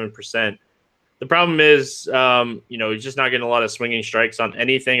 27%. The problem is, he's just not getting a lot of swinging strikes on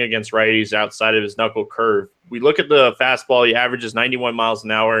anything against righties outside of his knuckle curve. We look at the fastball, he averages 91 miles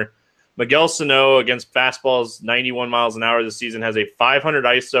an hour. Miguel Sano against fastballs 91 miles an hour this season has a 500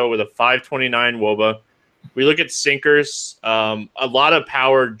 ISO with a 529 WOBA. We look at sinkers, a lot of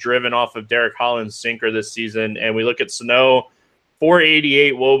power driven off of Derek Holland's sinker this season. And we look at Sano,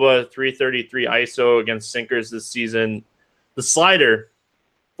 488 WOBA, 333 ISO against sinkers this season. The slider,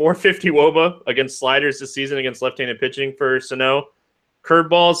 450 WOBA against sliders this season against left-handed pitching for Sano.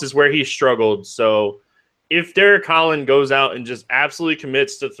 Curveballs is where he struggled. So if Derek Holland goes out and just absolutely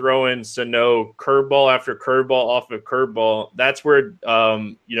commits to throwing Sano curveball after curveball off of curveball, that's where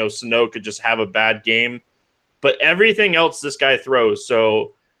Sano could just have a bad game. But everything else this guy throws,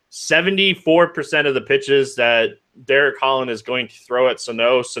 so 74% of the pitches that Derek Holland is going to throw at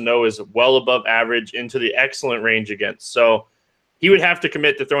Sano is well above average into the excellent range against. So he would have to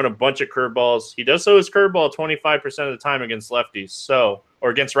commit to throwing a bunch of curveballs. He does throw his curveball 25% of the time against lefties, or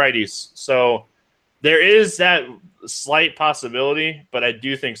against righties. So there is that slight possibility, but I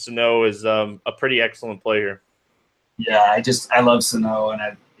do think Sano is a pretty excellent player. Yeah, I love Sano,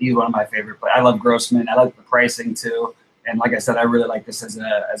 and he's one of my favorite players. I love Grossman. I like the pricing too, and like I said, I really like this as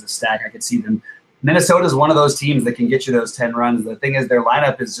a stack. I could see them. Minnesota is one of those teams that can get you those 10 runs. The thing is, their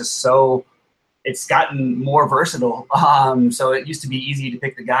lineup is just it's gotten more versatile. So it used to be easy to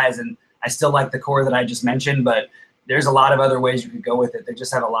pick the guys, and I still like the core that I just mentioned, but there's a lot of other ways you could go with it. They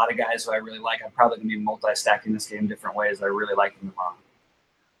just have a lot of guys who I really like. I'm probably going to be multi-stacking this game different ways. I really like them tomorrow.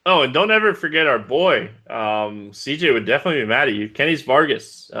 Oh, and don't ever forget our boy. CJ would definitely be mad at you. Kenny's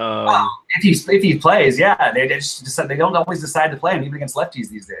Vargas. If he plays, yeah. They don't always decide to play him even against lefties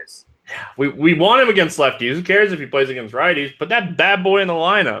these days. We want him against lefties. Who cares if he plays against righties? Put that bad boy in the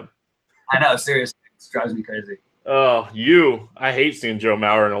lineup. I know, seriously. It drives me crazy. Oh, I hate seeing Joe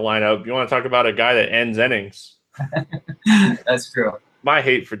Mauer in a lineup. You want to talk about a guy that ends innings. That's true. my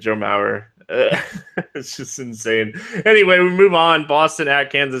hate for Joe Mauer. It's just insane. Anyway, we move on. Boston at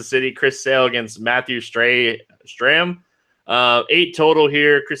Kansas City. Chris Sale against Matthew Strahm. 8 total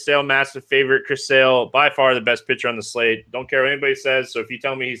here. Chris Sale, massive favorite. Chris Sale, by far the best pitcher on the slate. Don't care what anybody says. So if you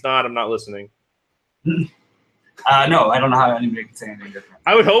tell me he's not, I'm not listening. No, I don't know how anybody can say anything different.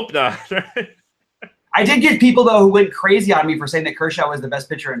 I would hope not. I did get people, though, who went crazy on me for saying that Kershaw was the best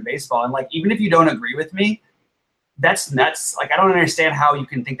pitcher in baseball. And, like, even if you don't agree with me, that's nuts. Like, I don't understand how you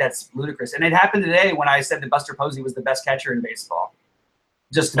can think that's ludicrous. And it happened today when I said that Buster Posey was the best catcher in baseball.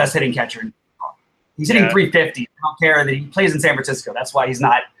 Just the best hitting catcher in baseball. He's hitting 350. I don't care that he plays in San Francisco. That's why he's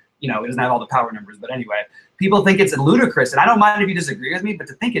not, he doesn't have all the power numbers. But anyway, people think it's ludicrous. And I don't mind if you disagree with me, but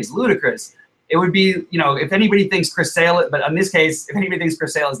to think it's ludicrous, it would be, if anybody thinks Chris Sale, but in this case, if anybody thinks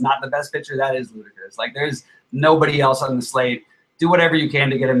Chris Sale is not the best pitcher, that is ludicrous. Like, there's nobody else on the slate. Do whatever you can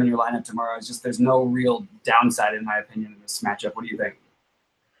to get him in your lineup tomorrow. It's just there's no real downside, in my opinion, in this matchup. What do you think?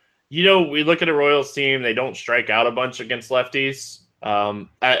 We look at a Royals team. They don't strike out a bunch against lefties.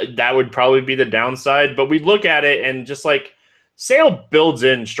 That would probably be the downside. But we look at it and just like Sale builds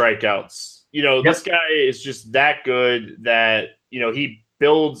in strikeouts. This guy is just that good that, he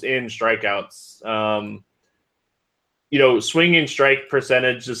builds in strikeouts. Swinging strike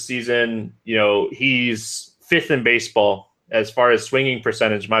percentage this season, he's 5th in baseball. As far as swinging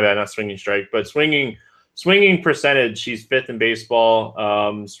percentage, my bad, not swinging strike, but swinging percentage, he's 5th in baseball.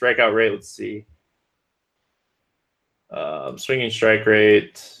 Strikeout rate, let's see. Swinging strike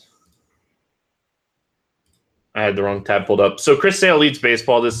rate. I had the wrong tab pulled up. So Chris Sale leads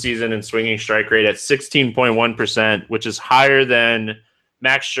baseball this season in swinging strike rate at 16.1%, which is higher than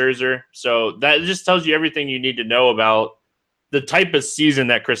Max Scherzer. So that just tells you everything you need to know about the type of season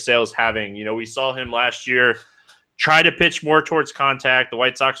that Chris Sale is having. We saw him last year try to pitch more towards contact. The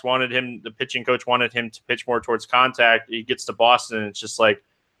White Sox the pitching coach wanted him to pitch more towards contact. He gets to Boston, and it's just like,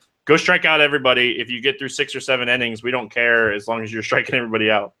 go strike out everybody. If you get through 6 or 7 innings, we don't care as long as you're striking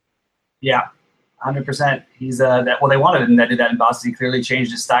everybody out. Yeah, 100%. He's they wanted him to do that in Boston. He clearly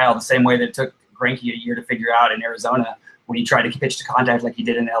changed his style the same way that it took Greinke a year to figure out in Arizona when he tried to pitch to contact like he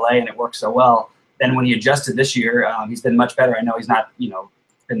did in LA, and it worked so well. Then when he adjusted this year, he's been much better. I know he's not,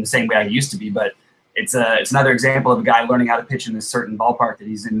 been the same way he used to be, but it's another example of a guy learning how to pitch in this certain ballpark that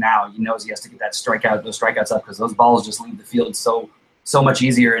he's in now. He knows he has to get those strikeouts up because those balls just leave the field so much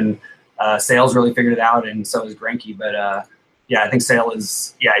easier. And Sale's really figured it out, and so is Greinke. But I think Sale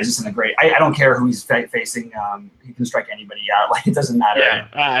is he's just in a great. I don't care who he's facing. He can strike anybody out. Like, it doesn't matter. Yeah,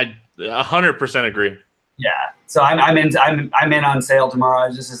 I 100% agree. Yeah, so I'm in on Sale tomorrow.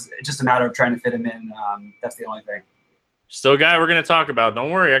 It's just a matter of trying to fit him in. That's the only thing. Still a guy we're going to talk about.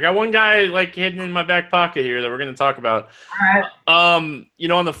 Don't worry. I got one guy hidden in my back pocket here that we're going to talk about. All right.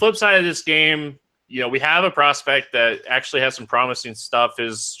 On the flip side of this game, we have a prospect that actually has some promising stuff.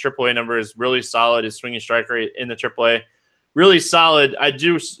 His AAA number is really solid. His swinging strike rate in the AAA, really solid.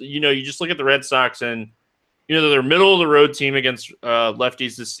 You just look at the Red Sox and, they're middle of the road team against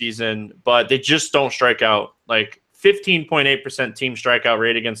lefties this season, but they just don't strike out. 15.8% team strikeout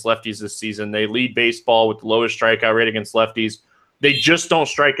rate against lefties this season. They lead baseball with the lowest strikeout rate against lefties. They just don't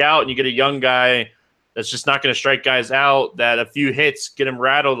strike out, and you get a young guy that's just not going to strike guys out, that a few hits get him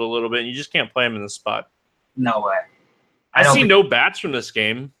rattled a little bit, and you just can't play him in the spot. No way. I see no bats from this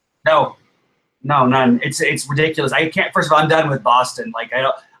game. No, none. It's ridiculous. I can't. First of all, I'm done with Boston.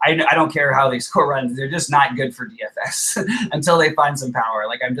 I don't care how they score runs. They're just not good for DFS until they find some power.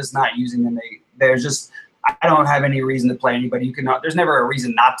 I'm just not using them. They're just. I don't have any reason to play anybody. There's never a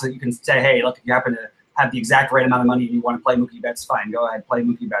reason not to. You can say, hey, look, if you happen to have the exact right amount of money and you want to play Mookie Betts, fine, go ahead, play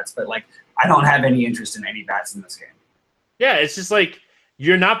Mookie Betts. But I don't have any interest in any bats in this game. Yeah, it's just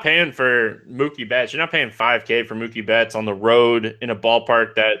you're not paying for Mookie Betts. You're not paying $5K for Mookie Betts on the road in a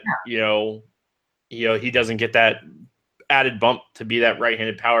ballpark that he doesn't get that added bump to be that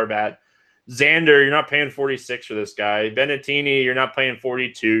right-handed power bat. Xander, you're not paying 46 for this guy. Benettini, you're not paying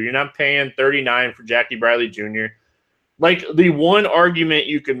 42. You're not paying 39 for Jackie Bradley Jr. The one argument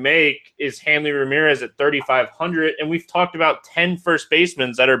you could make is Hanley Ramirez at 3,500, and we've talked about 10 first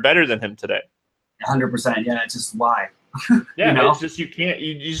basemen that are better than him today. 100%. Yeah, it's just why. It's just you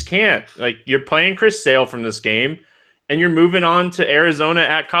just can't. You're playing Chris Sale from this game, and you're moving on to Arizona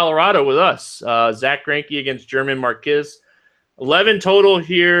at Colorado with us. Zach Greinke against German Marquez. 11 total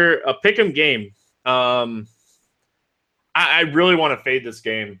here, a pick'em game. I really want to fade this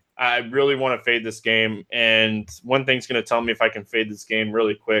game. And one thing's going to tell me if I can fade this game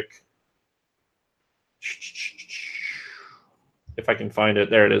really quick. If I can find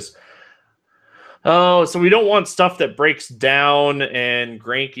it. There it is. Oh, so we don't want stuff that breaks down, and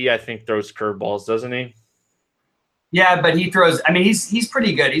Greinke, I think, throws curveballs, doesn't he? Yeah, but he throws. I mean, he's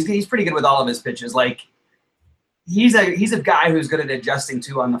pretty good. He's pretty good with all of his pitches. Like he's a guy who's good at adjusting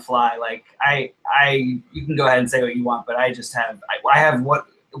too on the fly. Like you can go ahead and say what you want, but I have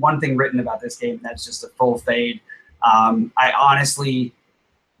one thing written about this game, and that's just a full fade. I honestly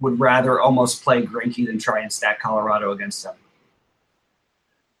would rather almost play Greinke than try and stack Colorado against him.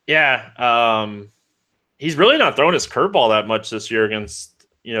 Yeah, he's really not throwing his curveball that much this year against,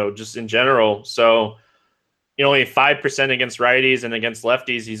 just in general. So, only 5% against righties, and against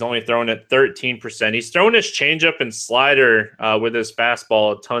lefties, he's only thrown at 13%. He's thrown his changeup and slider with his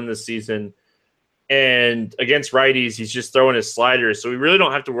fastball a ton this season. And against righties, he's just throwing his slider. So we really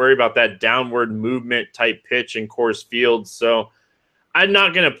don't have to worry about that downward movement type pitch in Coors Field. So I'm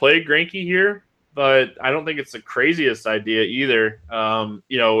not going to play Greinke here, but I don't think it's the craziest idea either.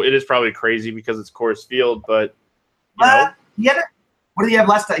 It is probably crazy because it's Coors Field, but what did he have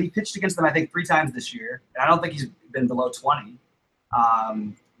last time? He pitched against them, I think, 3 times this year. And I don't think he's been below 20.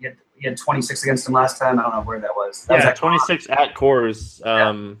 He had 26 against him last time. I don't know where that was. That was 26 at Coors.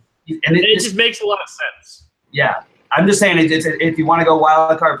 And it just makes a lot of sense. Yeah. I'm just saying, if you want to go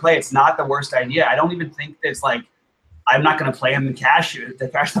wild card play, it's not the worst idea. I don't even think that it's like, I'm not going to play him in cash, the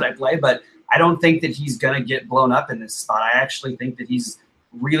cash that I play, but I don't think that he's going to get blown up in this spot. I actually think that he's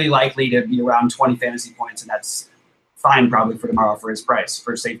really likely to be around 20 fantasy points, and that's fine probably for tomorrow for his price,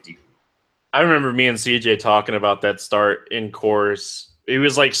 for safety. I remember me and CJ talking about that start in Coors. It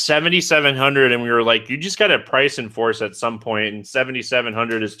was like 7,700, and we were like, you just got to price enforce at some point, and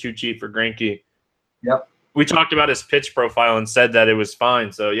 7,700 is too cheap for Greinke. Yep. We talked about his pitch profile and said that it was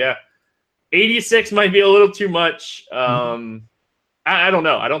fine. So, yeah, 86 might be a little too much. I don't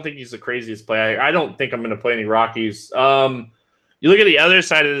know. I don't think he's the craziest play. I don't think I'm going to play any Rockies. You look at the other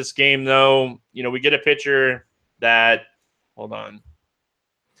side of this game, though, we get a pitcher that – hold on.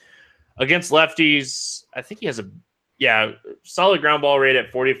 Against lefties, I think he has solid ground ball rate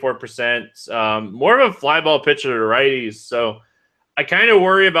at 44%. More of a fly ball pitcher to righties. So I kind of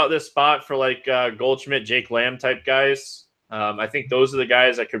worry about this spot for like Goldschmidt, Jake Lamb type guys. I think those are the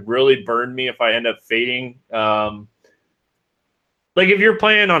guys that could really burn me if I end up fading. Like if you're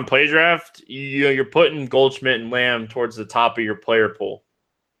playing on play draft, you're putting Goldschmidt and Lamb towards the top of your player pool.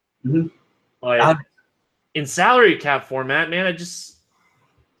 Mm-hmm. Like in salary cap format, man, I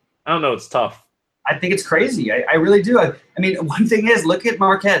don't know. It's tough. I think it's crazy. I really do. I mean, one thing is, look at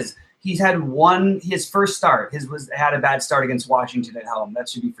Marquez. He's had his first start. Had a bad start against Washington at home. That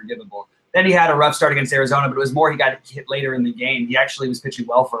should be forgivable. Then he had a rough start against Arizona, but it was more he got hit later in the game. He actually was pitching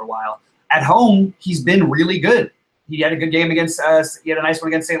well for a while. At home, he's been really good. He had a good game against us. He had a nice one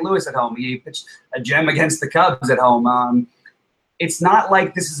against St. Louis at home. He pitched a gem against the Cubs at home. It's not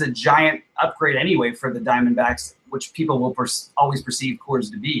like this is a giant upgrade anyway for the Diamondbacks, which people will always perceive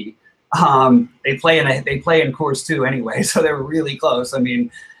Coors to be. They play in Coors too anyway, so they're really close. I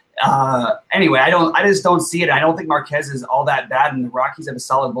mean, anyway, I just don't see it. I don't think Marquez is all that bad, and the Rockies have a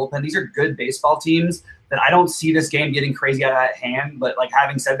solid bullpen. These are good baseball teams that I don't see this game getting crazy out of hand. But like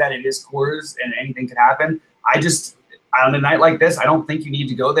having said that, it is Coors and anything could happen. On a night like this, I don't think you need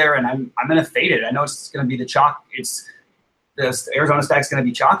to go there, and I'm going to fade it. I know it's going to be the chalk. The Arizona stack's going to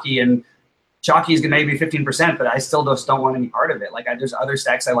be chalky, and chalky is going to maybe 15%, but I still just don't want any part of it. Like there's other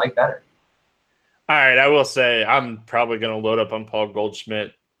stacks I like better. All right, I will say I'm probably going to load up on Paul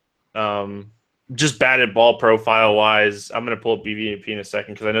Goldschmidt. Just batted ball profile wise. I'm going to pull up BVP in a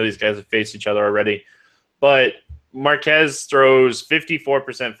second because I know these guys have faced each other already. But Marquez throws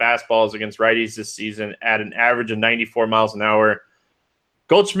 54% fastballs against righties this season at an average of 94 miles an hour.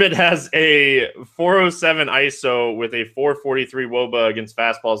 Goldschmidt has a 407 ISO with a 443 WOBA against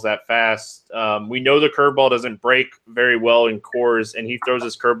fastballs that fast. We know the curveball doesn't break very well in Coors, and he throws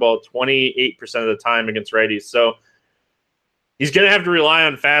his curveball 28% of the time against righties. So he's going to have to rely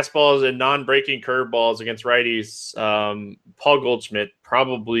on fastballs and non-breaking curveballs against righties. Paul Goldschmidt,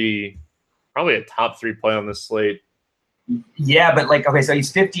 probably a top 3 play on this slate. Yeah, but so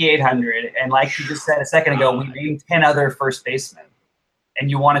he's 5,800, and like you just said a second ago, we named 10 other first basemen. And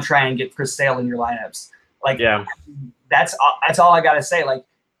you want to try and get Chris Sale in your lineups. That's all I got to say. Like,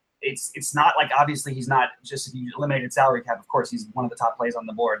 it's not like obviously he's not just if you eliminated salary cap. Of course, he's one of the top plays on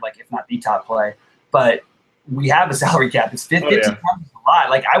the board, like if not the top play. But we have a salary cap. It's 50 a lot.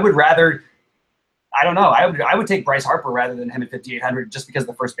 Like I would rather. I don't know. I would take Bryce Harper rather than him at 5,800 just because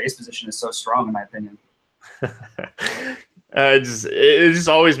the first base position is so strong, in my opinion. It just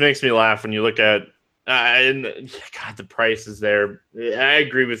always makes me laugh when you look at. And God, the price is there. I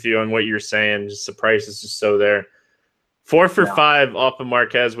agree with you on what you're saying. Just the price is just so there. 4 for 5 off of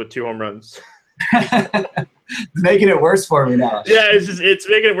Marquez with 2 home runs. It's making it worse for me now. Yeah, it's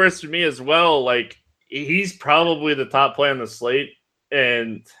making it worse for me as well. Like he's probably the top play on the slate,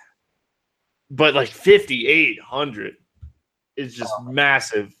 but like 5,800 is just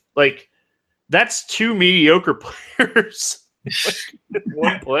massive. Like that's two mediocre players.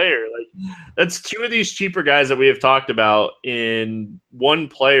 One player. Like that's two of these cheaper guys that we have talked about in one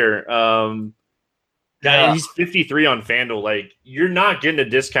player. He's 53 on FanDuel. Like you're not getting a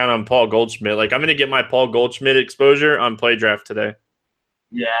discount on Paul Goldschmidt. Like I'm going to get my Paul Goldschmidt exposure on PlayDraft today.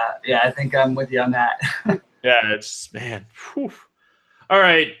 Yeah, I think I'm with you on that. Yeah, it's man. Whew. All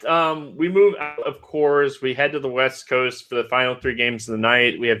right, we move out of Coors. We head to the West Coast for the final three games of the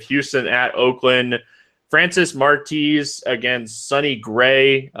night. We have Houston at Oakland. Francis Martis against Sonny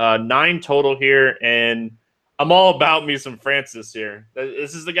Gray. 9 total here, and I'm all about me some Francis here.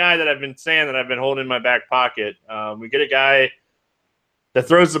 This is the guy that I've been saying that I've been holding in my back pocket. We get a guy that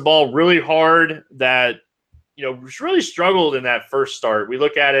throws the ball really hard that really struggled in that first start. We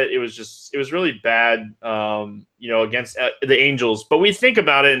look at it, it was really bad, against the Angels. But we think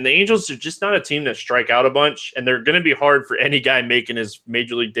about it, and the Angels are just not a team that strike out a bunch, and they're going to be hard for any guy making his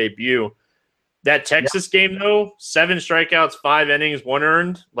major league debut. That Texas game, though, 7 strikeouts, 5 innings, 1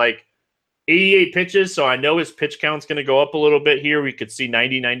 earned, like 88 pitches. So I know his pitch count's going to go up a little bit here. We could see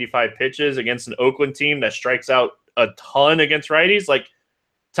 90, 95 pitches against an Oakland team that strikes out a ton against righties. Like,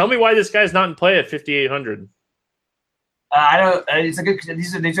 tell me why this guy's not in play at 5,800. I don't. These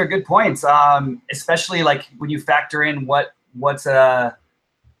are good points. Especially like when you factor in what's. I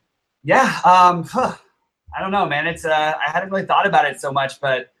don't know, man. It's I hadn't really thought about it so much,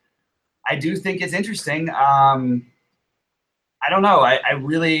 but I do think it's interesting. I don't know. I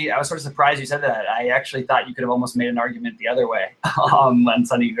was sort of surprised you said that. I actually thought you could have almost made an argument the other way on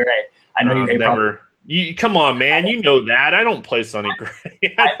Sonny Gray. I know you hate never. Come on, man. You know that. I don't play Sonny Gray.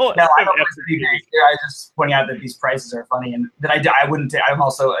 I don't play Sonny Gray. I was just pointing out that these prices are funny and that I wouldn't – I'm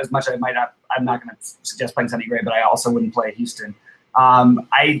also, as much as I might not – I'm not going to suggest playing Sonny Gray, but I also wouldn't play Houston.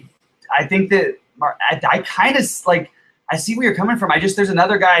 I think that I kind of like – I see where you're coming from. There's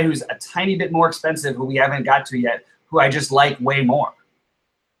another guy who's a tiny bit more expensive who we haven't got to yet who I just like way more.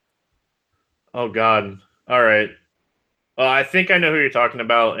 Oh, God. All right. I think I know who you're talking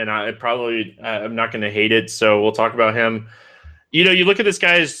about, and I'm not going to hate it, so we'll talk about him. You look at this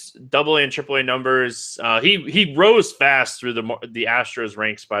guy's AA and AAA numbers. He rose fast through the Astros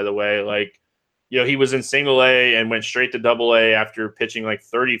ranks, by the way. Like, he was in single A and went straight to AA after pitching like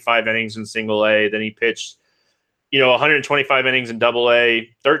 35 innings in single A. Then he pitched, 125 innings in AA,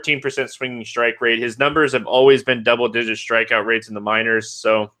 13% swinging strike rate. His numbers have always been double-digit strikeout rates in the minors,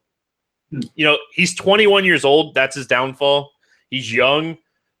 so – he's 21 years old. That's his downfall. He's young.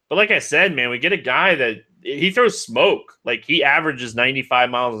 But like I said, man, we get a guy that he throws smoke. Like he averages 95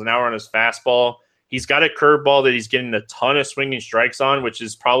 miles an hour on his fastball. He's got a curveball that he's getting a ton of swinging strikes on, which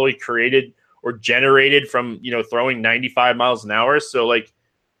is probably created or generated from, throwing 95 miles an hour. So like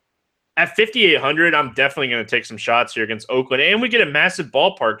at 5,800, I'm definitely going to take some shots here against Oakland. And we get a massive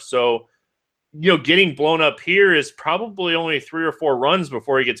ballpark. So getting blown up here is probably only 3 or 4 runs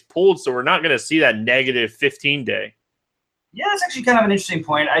before he gets pulled, so we're not going to see that negative 15 day. Yeah, that's actually kind of an interesting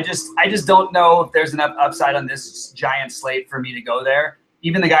point. I just don't know if there's enough upside on this giant slate for me to go there.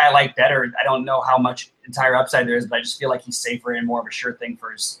 Even the guy I like better, I don't know how much entire upside there is, but I just feel like he's safer and more of a sure thing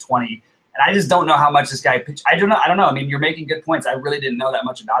for his 20. And I just don't know how much this guy pitched. I don't know. I mean, you're making good points. I really didn't know that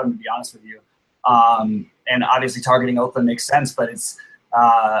much about him, to be honest with you. And obviously targeting Oakland makes sense, but it's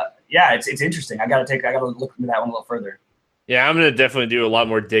it's interesting. I got to look into that one a little further. Yeah, I'm going to definitely do a lot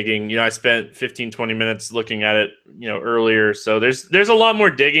more digging. I spent 15, 20 minutes looking at it, earlier. So there's a lot more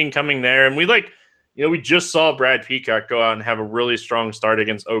digging coming there. And we we just saw Brad Peacock go out and have a really strong start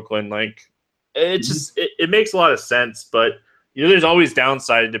against Oakland. Like it's just, it makes a lot of sense, but there's always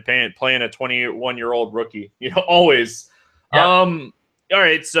downside to playing a 21-year-old rookie, always. Yeah. All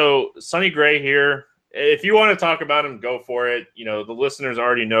right. So Sonny Gray here. If you want to talk about him, go for it. The listeners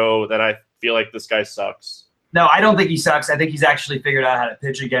already know that I feel like this guy sucks. No, I don't think he sucks. I think he's actually figured out how to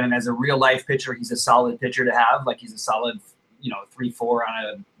pitch again. And as a real life pitcher, he's a solid pitcher to have. Like he's a solid, 3-4 on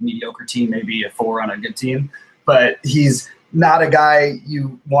a mediocre team, maybe a 4 on a good team. But he's not a guy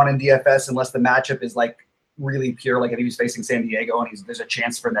you want in DFS unless the matchup is like really pure. Like if he was facing San Diego and there's a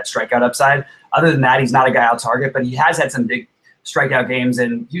chance for that strikeout upside. Other than that, he's not a guy I'll target, but he has had some big strikeout games,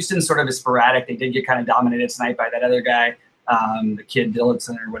 and Houston sort of is sporadic. They did get kind of dominated tonight by that other guy, the kid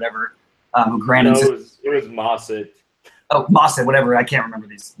Dillonson or whatever. Granted, it was Mossett. Oh, Mossett, whatever. I can't remember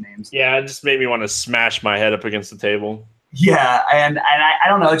these names. Yeah, it just made me want to smash my head up against the table. Yeah, and I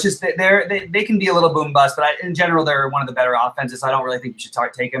don't know. It's just they can be a little boom bust, but in general, they're one of the better offenses. So I don't really think you should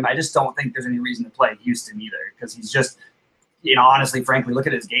take him. I just don't think there's any reason to play Houston either because honestly, frankly, look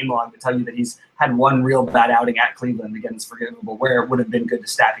at his game log to tell you that he's had one real bad outing at Cleveland. Again, it's forgivable, where it would have been good to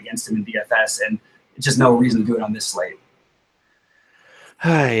stack against him in DFS, and it's just no reason to do it on this slate.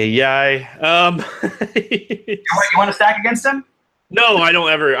 You want to stack against him? No, I don't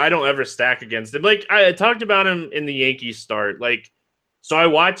ever stack against him. Like, I talked about him in the Yankees start. Like, so I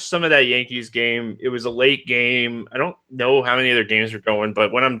watched some of that Yankees game. It was a late game. I don't know how many other games are going,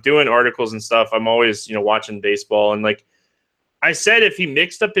 but when I'm doing articles and stuff, I'm always, watching baseball. And like I said, if he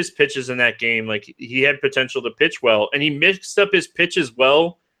mixed up his pitches in that game, like, he had potential to pitch well, and he mixed up his pitches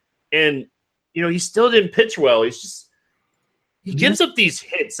well, and he still didn't pitch well. He gives up these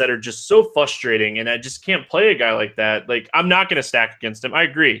hits that are just so frustrating, and I just can't play a guy like that. Like, I'm not going to stack against him. I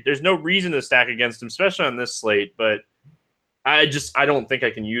agree. There's no reason to stack against him, especially on this slate, but I don't think I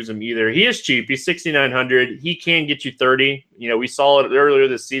can use him either. He is cheap. He's 6,900. He can get you 30. We saw it earlier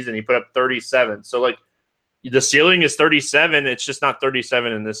this season. He put up 37. So, like, the ceiling is 37. It's just not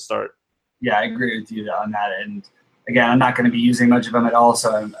 37 in this start. Yeah, I agree with you on that. And again, I'm not going to be using much of them at all.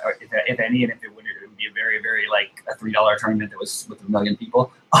 So if any, and if it would be a very, very like a $3 tournament that was with 1 million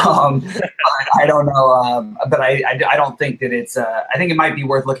people. I don't know, but I don't think that it's. I think it might be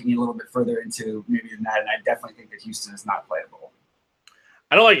worth looking a little bit further into maybe than that. And I definitely think that Houston is not playable.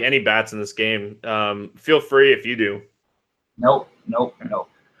 I don't like any bats in this game. Feel free if you do. Nope.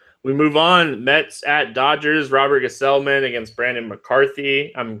 We move on. Mets at Dodgers. Robert Gesellman against Brandon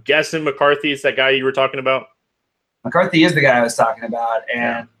McCarthy. I'm guessing McCarthy is that guy you were talking about. McCarthy is the guy I was talking about,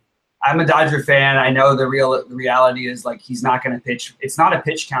 and I'm a Dodger fan. I know the reality is, like, he's not going to pitch. It's not a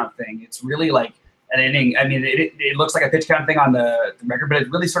pitch count thing. It's really like an inning. I mean, it looks like a pitch count thing on the record, but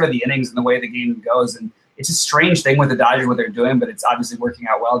it's really sort of the innings and the way the game goes. And it's a strange thing with the Dodgers, what they're doing, but it's obviously working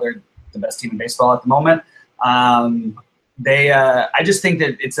out well. They're the best team in baseball at the moment. I just think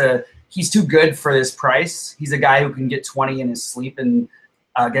that he's too good for this price. He's a guy who can get 20 in his sleep and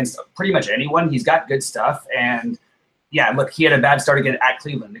against pretty much anyone. He's got good stuff. And yeah, look, he had a bad start again at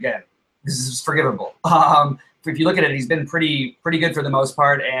Cleveland. Again, this is forgivable. If you look at it, he's been pretty good for the most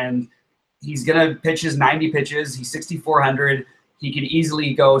part. And he's going to pitch his 90 pitches. He's 6,400. He could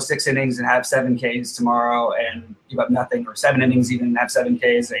easily go 6 innings and have 7 Ks tomorrow and give up nothing, or 7 innings even and have 7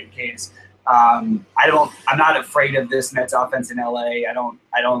 Ks, 8 Ks. I'm not afraid of this Mets offense in LA. I don't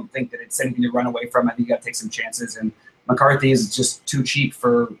think that it's anything to run away from. I think you got to take some chances, and McCarthy is just too cheap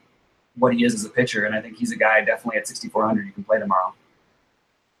for what he is as a pitcher. And I think he's a guy definitely at 6,400 you can play tomorrow.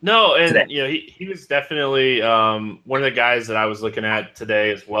 No, and today. He was definitely one of the guys that I was looking at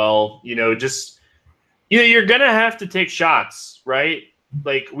today as well. You're gonna have to take shots, right?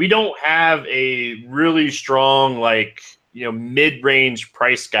 Like, we don't have a really strong mid-range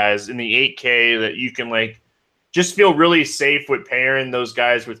price guys in the 8K that you can just feel really safe with pairing those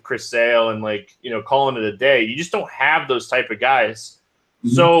guys with Chris Sale and calling it a day. You just don't have those type of guys.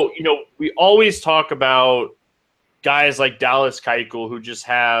 Mm-hmm. So, we always talk about guys like Dallas Keuchel who just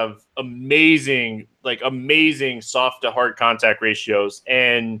have amazing soft to hard contact ratios.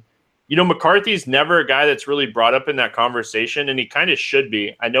 And, McCarthy's never a guy that's really brought up in that conversation, and he kind of should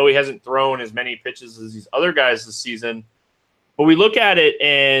be. I know he hasn't thrown as many pitches as these other guys this season, but we look at it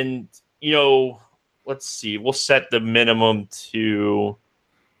and, let's see, we'll set the minimum to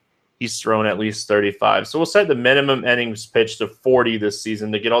he's thrown at least 35. So we'll set the minimum innings pitched to 40 this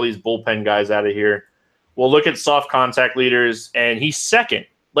season to get all these bullpen guys out of here. We'll look at soft contact leaders, and he's second.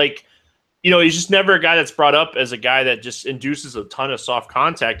 He's just never a guy that's brought up as a guy that just induces a ton of soft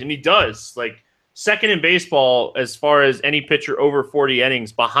contact, and he does. Second in baseball as far as any pitcher over 40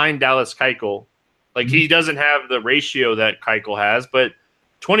 innings behind Dallas Keuchel. He doesn't have the ratio that Keuchel has, but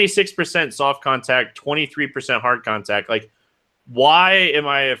 26% soft contact, 23% hard contact. Why am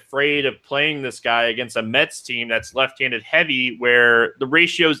I afraid of playing this guy against a Mets team that's left-handed heavy where the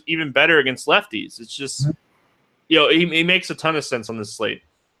ratio is even better against lefties? It's just, he makes a ton of sense on this slate.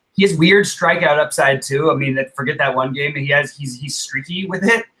 He has weird strikeout upside too. I mean, forget that one game. He's streaky with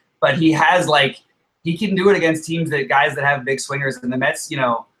it, but he has he can do it against guys that have big swingers. And the Mets, they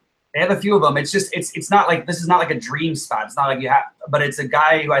have a few of them. It's just it's not like this is not like a dream spot. It's not like you have, but it's a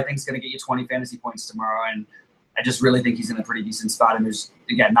guy who I think is going to get you 20 fantasy points tomorrow. And I just really think he's in a pretty decent spot. And there's,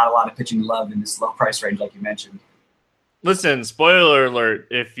 again, not a lot of pitching love in this low price range, like you mentioned. Listen, spoiler alert.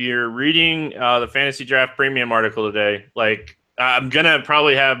 If you're reading the Fantasy Draft Premium article today, I'm going to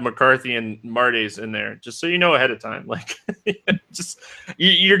probably have McCarthy and Martes in there, just so you know ahead of time.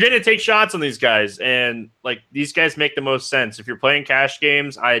 You're going to take shots on these guys, and these guys make the most sense. If you're playing cash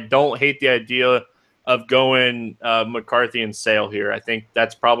games, I don't hate the idea of going McCarthy and Sale here. I think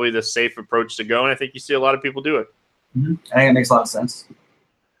that's probably the safe approach to go, and I think you see a lot of people do it. Mm-hmm. I think it makes a lot of sense.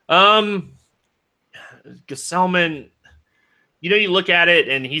 Gesellman, you look at it,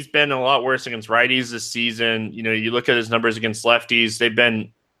 and he's been a lot worse against righties this season. You look at his numbers against lefties; they've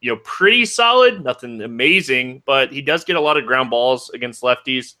been pretty solid, nothing amazing, but he does get a lot of ground balls against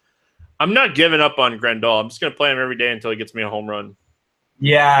lefties. I'm not giving up on Grandal. I'm just going to play him every day until he gets me a home run.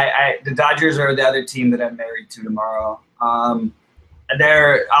 Yeah, the Dodgers are the other team that I'm married to tomorrow.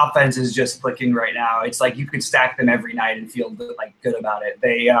 Their offense is just clicking right now. It's like you could stack them every night and feel good about it.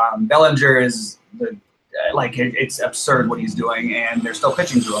 Bellinger is it's absurd what he's doing, and they're still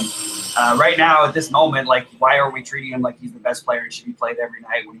pitching to him. Right now, at this moment, why are we treating him like he's the best player and should be played every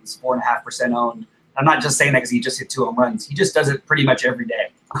night when he's 4.5% owned? I'm not just saying that because he just hit 2 home runs. He just does it pretty much every day,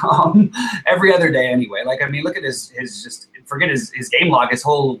 every other day anyway. Look at his forget his game log, his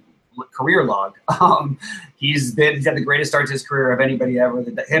whole career log. He's had the greatest start to his career of anybody ever.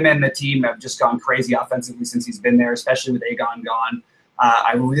 Him and the team have just gone crazy offensively since he's been there, especially with Egon gone.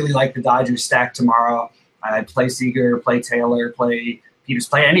 I really like the Dodgers stack tomorrow. I play Seager, play Taylor, play Peters,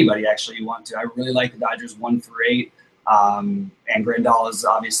 play anybody actually you want to. I really like the Dodgers 1 through 8. And Grandal is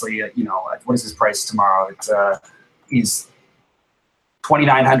obviously, what is his price tomorrow? He's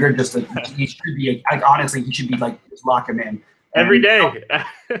 2,900. He should be honestly, he should be just lock him in every day.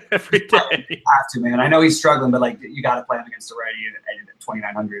 Every day. You have to, man. I know he's struggling, but you got to play him against the righty at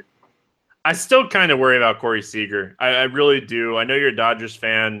 2,900. I still kind of worry about Corey Seager. I really do. I know you're a Dodgers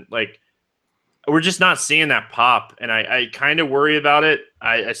fan. We're just not seeing that pop, and I kind of worry about it.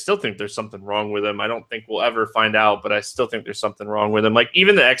 I still think there's something wrong with him. I don't think we'll ever find out, but I still think there's something wrong with him.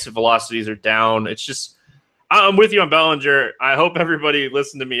 Even the exit velocities are down. It's just I'm with you on Bellinger. I hope everybody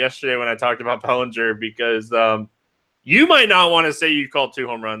listened to me yesterday when I talked about Bellinger because you might not want to say you called 2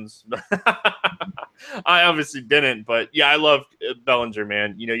 home runs. I obviously didn't, but yeah, I love Bellinger,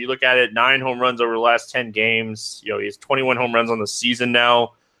 man. You look at it, 9 home runs over the last 10 games. He has 21 home runs on the season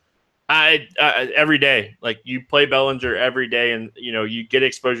now. Every day, you play Bellinger every day, and you get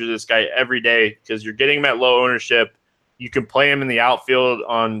exposure to this guy every day because you're getting him at low ownership. You can play him in the outfield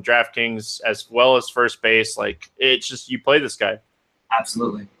on DraftKings as well as first base. It's just you play this guy.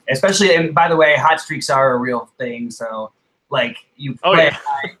 Absolutely, especially, and by the way, hot streaks are a real thing. So you play. Oh, yeah.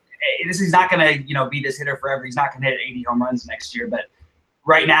 He's not going to be this hitter forever. He's not going to hit 80 home runs next year, but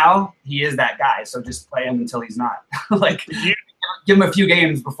right now he is that guy. So just play him until he's not. Give him a few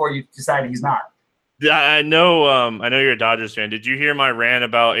games before you decide he's not. I know you're a Dodgers fan. Did you hear my rant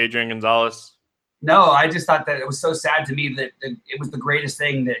about Adrian Gonzalez? No, I just thought that it was so sad to me that it was the greatest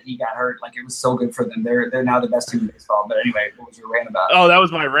thing that he got hurt. It was so good for them. They're now the best team in baseball. But anyway, what was your rant about? Oh, that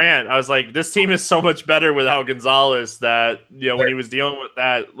was my rant. I was like, this team is so much better without Gonzalez that, when he was dealing with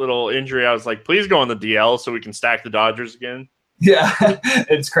that little injury, I was like, please go on the DL so we can stack the Dodgers again. Yeah,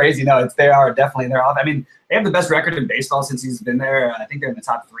 it's crazy. No, they're off. I mean, they have the best record in baseball since he's been there. I think they're in the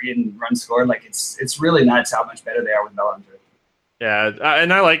top 3 in runs scored. It's really nuts how much better they are with Bellinger. Yeah,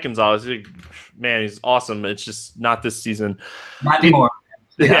 and I like Gonzalez. He's awesome. It's just not this season. Not anymore.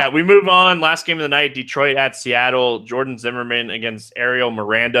 Yeah, we move on. Last game of the night, Detroit at Seattle. Jordan Zimmerman against Ariel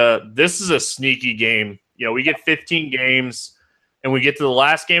Miranda. This is a sneaky game. We get 15 games. And we get to the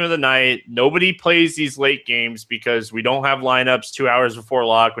last game of the night. Nobody plays these late games because we don't have lineups 2 hours before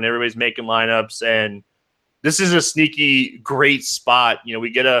lock when everybody's making lineups. And this is a sneaky, great spot.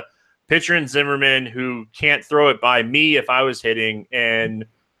 We get a pitcher in Zimmerman who can't throw it by me if I was hitting. And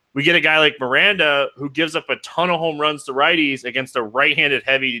we get a guy like Miranda who gives up a ton of home runs to righties against a right-handed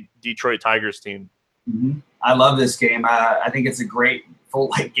heavy Detroit Tigers team. Mm-hmm. I love this game. I think it's a great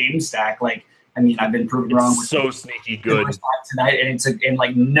full game stack. I've been proven wrong. It's so sneaky good tonight,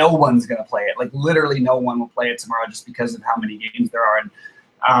 and no one's gonna play it. Literally, no one will play it tomorrow just because of how many games there are and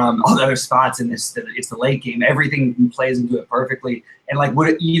all the other spots in this. It's the late game. Everything plays into it perfectly. And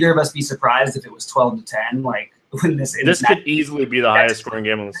would either of us be surprised if it was 12-10? When this could easily be the highest scoring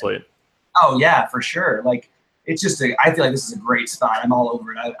game on the slate. Oh yeah, for sure. It's just I feel like this is a great spot. I'm all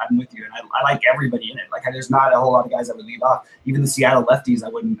over it. I'm with you, and I like everybody in it. There's not a whole lot of guys I would leave off. Even the Seattle lefties, I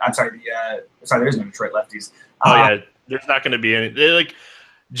wouldn't. I'm sorry. There is no Detroit lefties. There's not going to be any. They're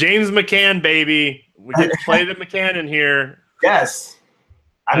James McCann, baby. We get to play the McCann in here. Yes,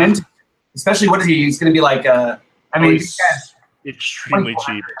 I'm into. Especially what is he? He's going to be he's extremely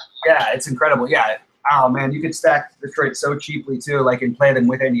cheap. Yeah, it's incredible. Yeah. Oh man, you could stack Detroit so cheaply too, and play them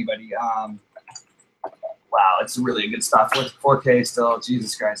with anybody. Wow, it's really a good spot. 4K still.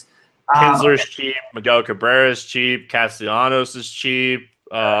 Jesus Christ. Kinsler's cheap. Miguel Cabrera's cheap. Castellanos is cheap.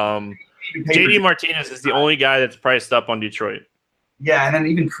 JD Martinez is the only guy that's priced up on Detroit. Yeah, and then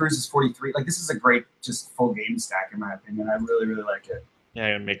even Cruz is 43. This is a great just full game stack in my opinion. I really, really like it. Yeah,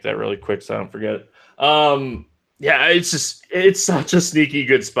 I'm gonna make that really quick so I don't forget it. Yeah, it's such a sneaky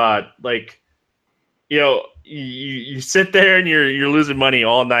good spot. you sit there and you're losing money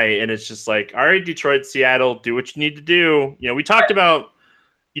all night, and it's just like, all right, Detroit, Seattle, do what you need to do. We talked about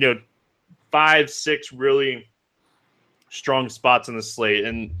 5-6 really strong spots on the slate,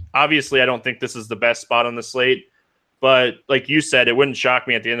 and obviously I don't think this is the best spot on the slate, but like you said, it wouldn't shock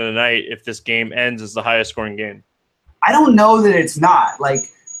me at the end of the night if this game ends as the highest scoring game. I don't know that it's not. Like,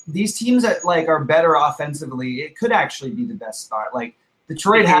 these teams that are better offensively, it could actually be the best spot. Like,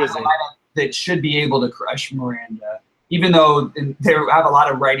 Detroit has a lineup that should be able to crush Miranda, even though they have a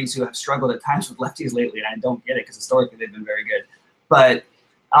lot of righties who have struggled at times with lefties lately, and I don't get it because historically they've been very good. But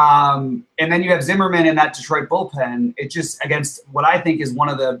and then you have Zimmerman in that Detroit bullpen. It just against what I think is one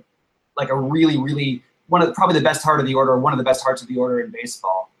of the probably the best heart of the order, or one of the best hearts of the order in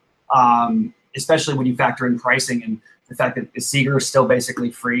baseball, especially when you factor in pricing and the fact that Seager is still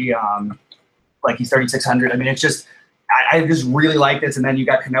basically free, like he's 3,600. I mean, it's just. I just really like this, and then you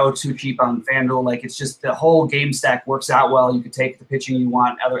got Cano too cheap on FanDuel. Like, it's just the whole game stack works out well. You could take the pitching you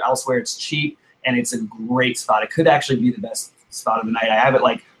want elsewhere. It's cheap, and it's a great spot. It could actually be the best spot of the night. I have it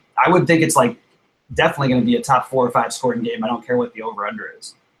I would think it's definitely going to be a top 4 or 5 scoring game. I don't care what the over/under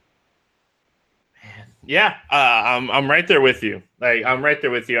is. Yeah, I'm right there with you. I'm right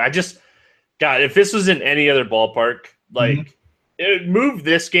there with you. I just, God, if this was in any other ballpark, it moved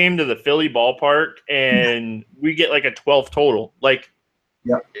this game to the Philly ballpark, and we get a 12 total.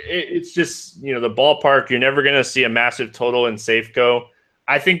 It's just, the ballpark, you're never going to see a massive total in Safeco.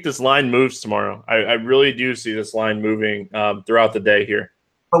 I think this line moves tomorrow. I really do see this line moving throughout the day here.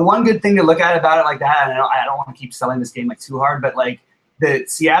 But one good thing to look at about it like that, and I don't want to keep selling this game too hard, but the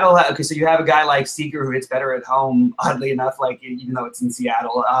Seattle, okay, so you have a guy like Seager who hits better at home, oddly enough, even though it's in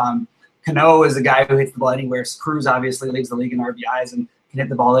Seattle. Cano is a guy who hits the ball anywhere. Cruz obviously leads the league in RBIs and can hit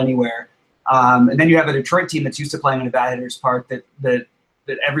the ball anywhere. And then you have a Detroit team that's used to playing in a bad hitter's park that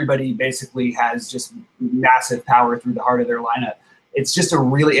everybody basically has just massive power through the heart of their lineup. It's just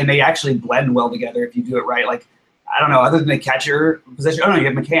and they actually blend well together if you do it right. I don't know, other than the catcher position. Oh no, you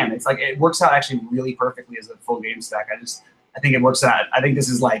have McCann. It's it works out actually really perfectly as a full game stack. I think it works out. I think this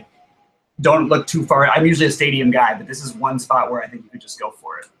is don't look too far. I'm usually a stadium guy, but this is one spot where I think you could just go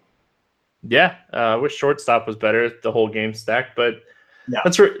for it. Yeah, I wish shortstop was better, the whole game stack, but yeah.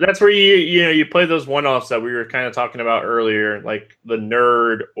 That's where you play those one-offs that we were kind of talking about earlier, like the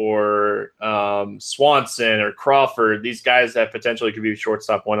Nerd or Swanson or Crawford, these guys that potentially could be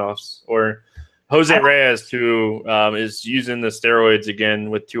shortstop one-offs, or Jose Reyes, who is using the steroids again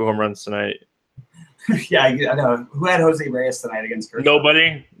with 2 home runs tonight. Yeah, I know. Who had Jose Reyes tonight against Kershaw?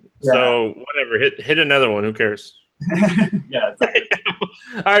 Nobody. Yeah. So whatever, hit another one. Who cares? Yeah.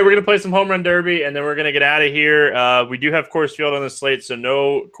 All right, we're going to play some home run derby, and then we're going to get out of here. We do have Coors Field on the slate, so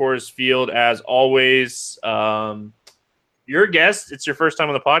no Coors Field as always. Your guest, it's your first time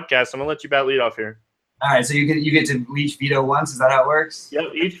on the podcast. I'm going to let you bat lead off here. All right, so you get to each veto once. Is that how it works?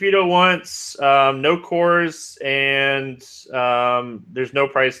 Yep, each veto once. No Coors, and there's no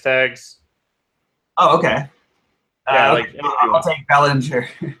price tags. Oh, okay. Yeah, I'll take Bellinger.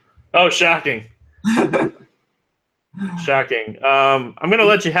 Oh, shocking. Shocking. I'm going to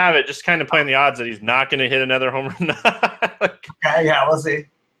let you have it, just kind of playing the odds that he's not going to hit another home run. Okay, yeah, we'll see.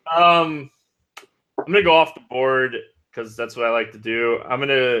 I'm going to go off the board because that's what I like to do. I'm going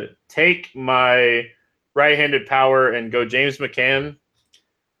to take my right-handed power and go James McCann.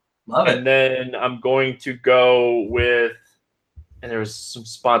 Love it. And then I'm going to go with, and there was some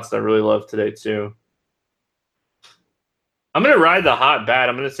spots that I really love today too. I'm going to ride the hot bat.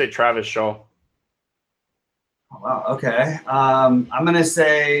 I'm going to say Travis Shaw. Oh, wow. Okay. I'm going to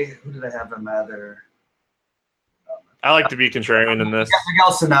say, who did I have him other? I like to be contrarian in this.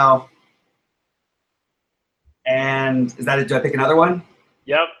 Miguel Sano. And is that it? Do I pick another one?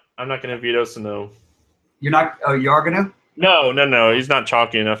 Yep. I'm not going to veto Sano. You're not? Oh, you are going to? No. He's not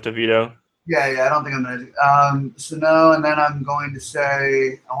chalky enough to veto. Yeah. I don't think I'm going to. Sano, and then I'm going to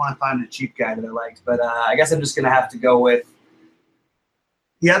say, I want to find a cheap guy that I liked, but I guess I'm just going to have to go with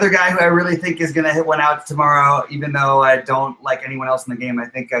the other guy who I really think is going to hit one out tomorrow, even though I don't like anyone else in the game. I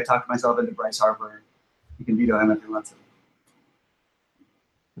think I talked myself into Bryce Harper. You can veto him if he wants to.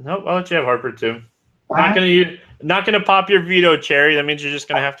 Nope, I'll let you have Harper too. Not gonna pop your veto cherry. That means you're just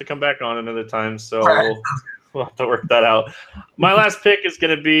gonna have to come back on another time. So we'll have to work that out. My last pick is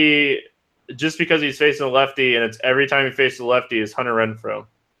gonna be, just because he's facing a lefty, and it's every time he faces a lefty, is Hunter Renfroe.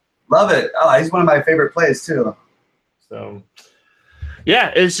 Love it. Oh, he's one of my favorite plays too. So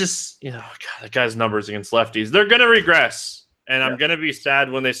yeah, it's just, God, that guy's numbers against lefties, they're gonna regress. And I'm going to be sad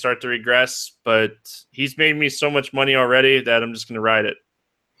when they start to regress, but he's made me so much money already that I'm just going to ride it.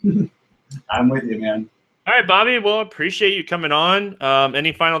 I'm with you, man. All right, Bobby. Well, appreciate you coming on.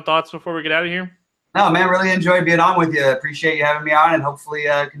 Any final thoughts before we get out of here? No, man, really enjoyed being on with you. Appreciate you having me on, and hopefully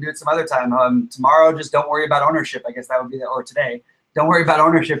can do it some other time. Tomorrow, just don't worry about ownership. I guess that would be or today. Don't worry about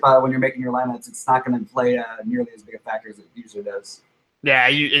ownership when you're making your lineups. It's not going to play nearly as big a factor as it usually does. Yeah,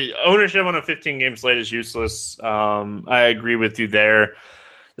 ownership on a 15-game slate is useless. I agree with you there.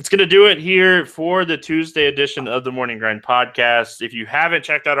 That's going to do it here for the Tuesday edition of the Morning Grind podcast. If you haven't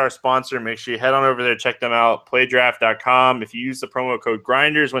checked out our sponsor, make sure you head on over there, check them out, playdraft.com. If you use the promo code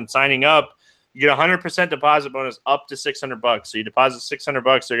GRINDERS when signing up, you get a 100% deposit bonus up to $600. So you deposit $600,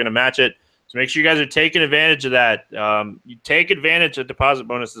 they're going to match it. So make sure you guys are taking advantage of that. You take advantage of deposit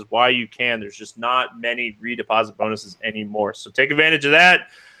bonuses while you can. There's just not many redeposit bonuses anymore. So take advantage of that.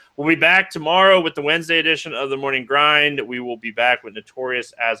 We'll be back tomorrow with the Wednesday edition of the Morning Grind. We will be back with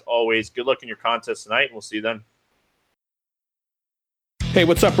Notorious as always. Good luck in your contest tonight, and we'll see you then. Hey,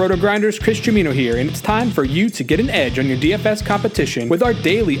 what's up, Roto Grinders? Chris Jimino here, and it's time for you to get an edge on your DFS competition with our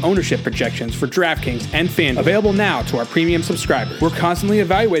daily ownership projections for DraftKings and FanDuel, available now to our premium subscribers. We're constantly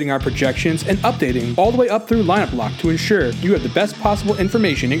evaluating our projections and updating all the way up through lineup lock to ensure you have the best possible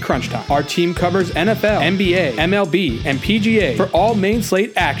information in crunch time. Our team covers NFL, NBA, MLB, and PGA for all main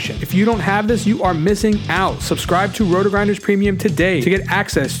slate action. If you don't have this, you are missing out. Subscribe to Roto Grinders Premium today to get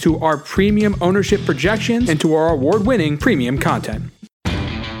access to our premium ownership projections and to our award-winning premium content.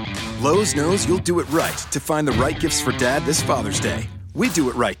 Lowe's knows you'll do it right to find the right gifts for Dad this Father's Day. We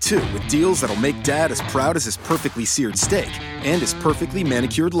do it right, too, with deals that'll make Dad as proud as his perfectly seared steak and his perfectly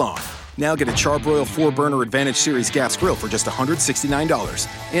manicured lawn. Now get a Charbroil 4-burner Advantage Series gas grill for just $169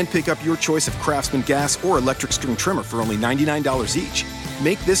 and pick up your choice of Craftsman gas or electric string trimmer for only $99 each.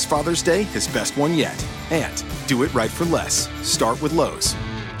 Make this Father's Day his best one yet. And do it right for less. Start with Lowe's.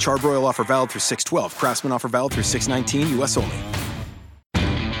 Charbroil offer valid through 6/12. Craftsman offer valid through 6/19, U.S. only.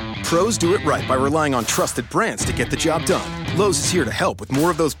 Pros do it right by relying on trusted brands to get the job done. Lowe's is here to help with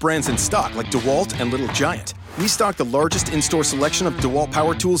more of those brands in stock, like DeWalt and Little Giant. We stock the largest in-store selection of DeWalt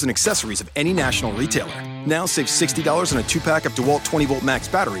power tools and accessories of any national retailer. Now save $60 on a 2-pack of DeWalt 20-volt max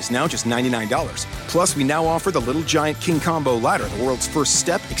batteries, now just $99. Plus, we now offer the Little Giant King Combo ladder, the world's first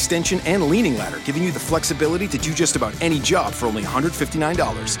step, extension, and leaning ladder, giving you the flexibility to do just about any job for only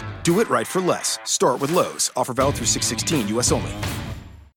 $159. Do it right for less. Start with Lowe's. Offer valid through 6/16, U.S. only.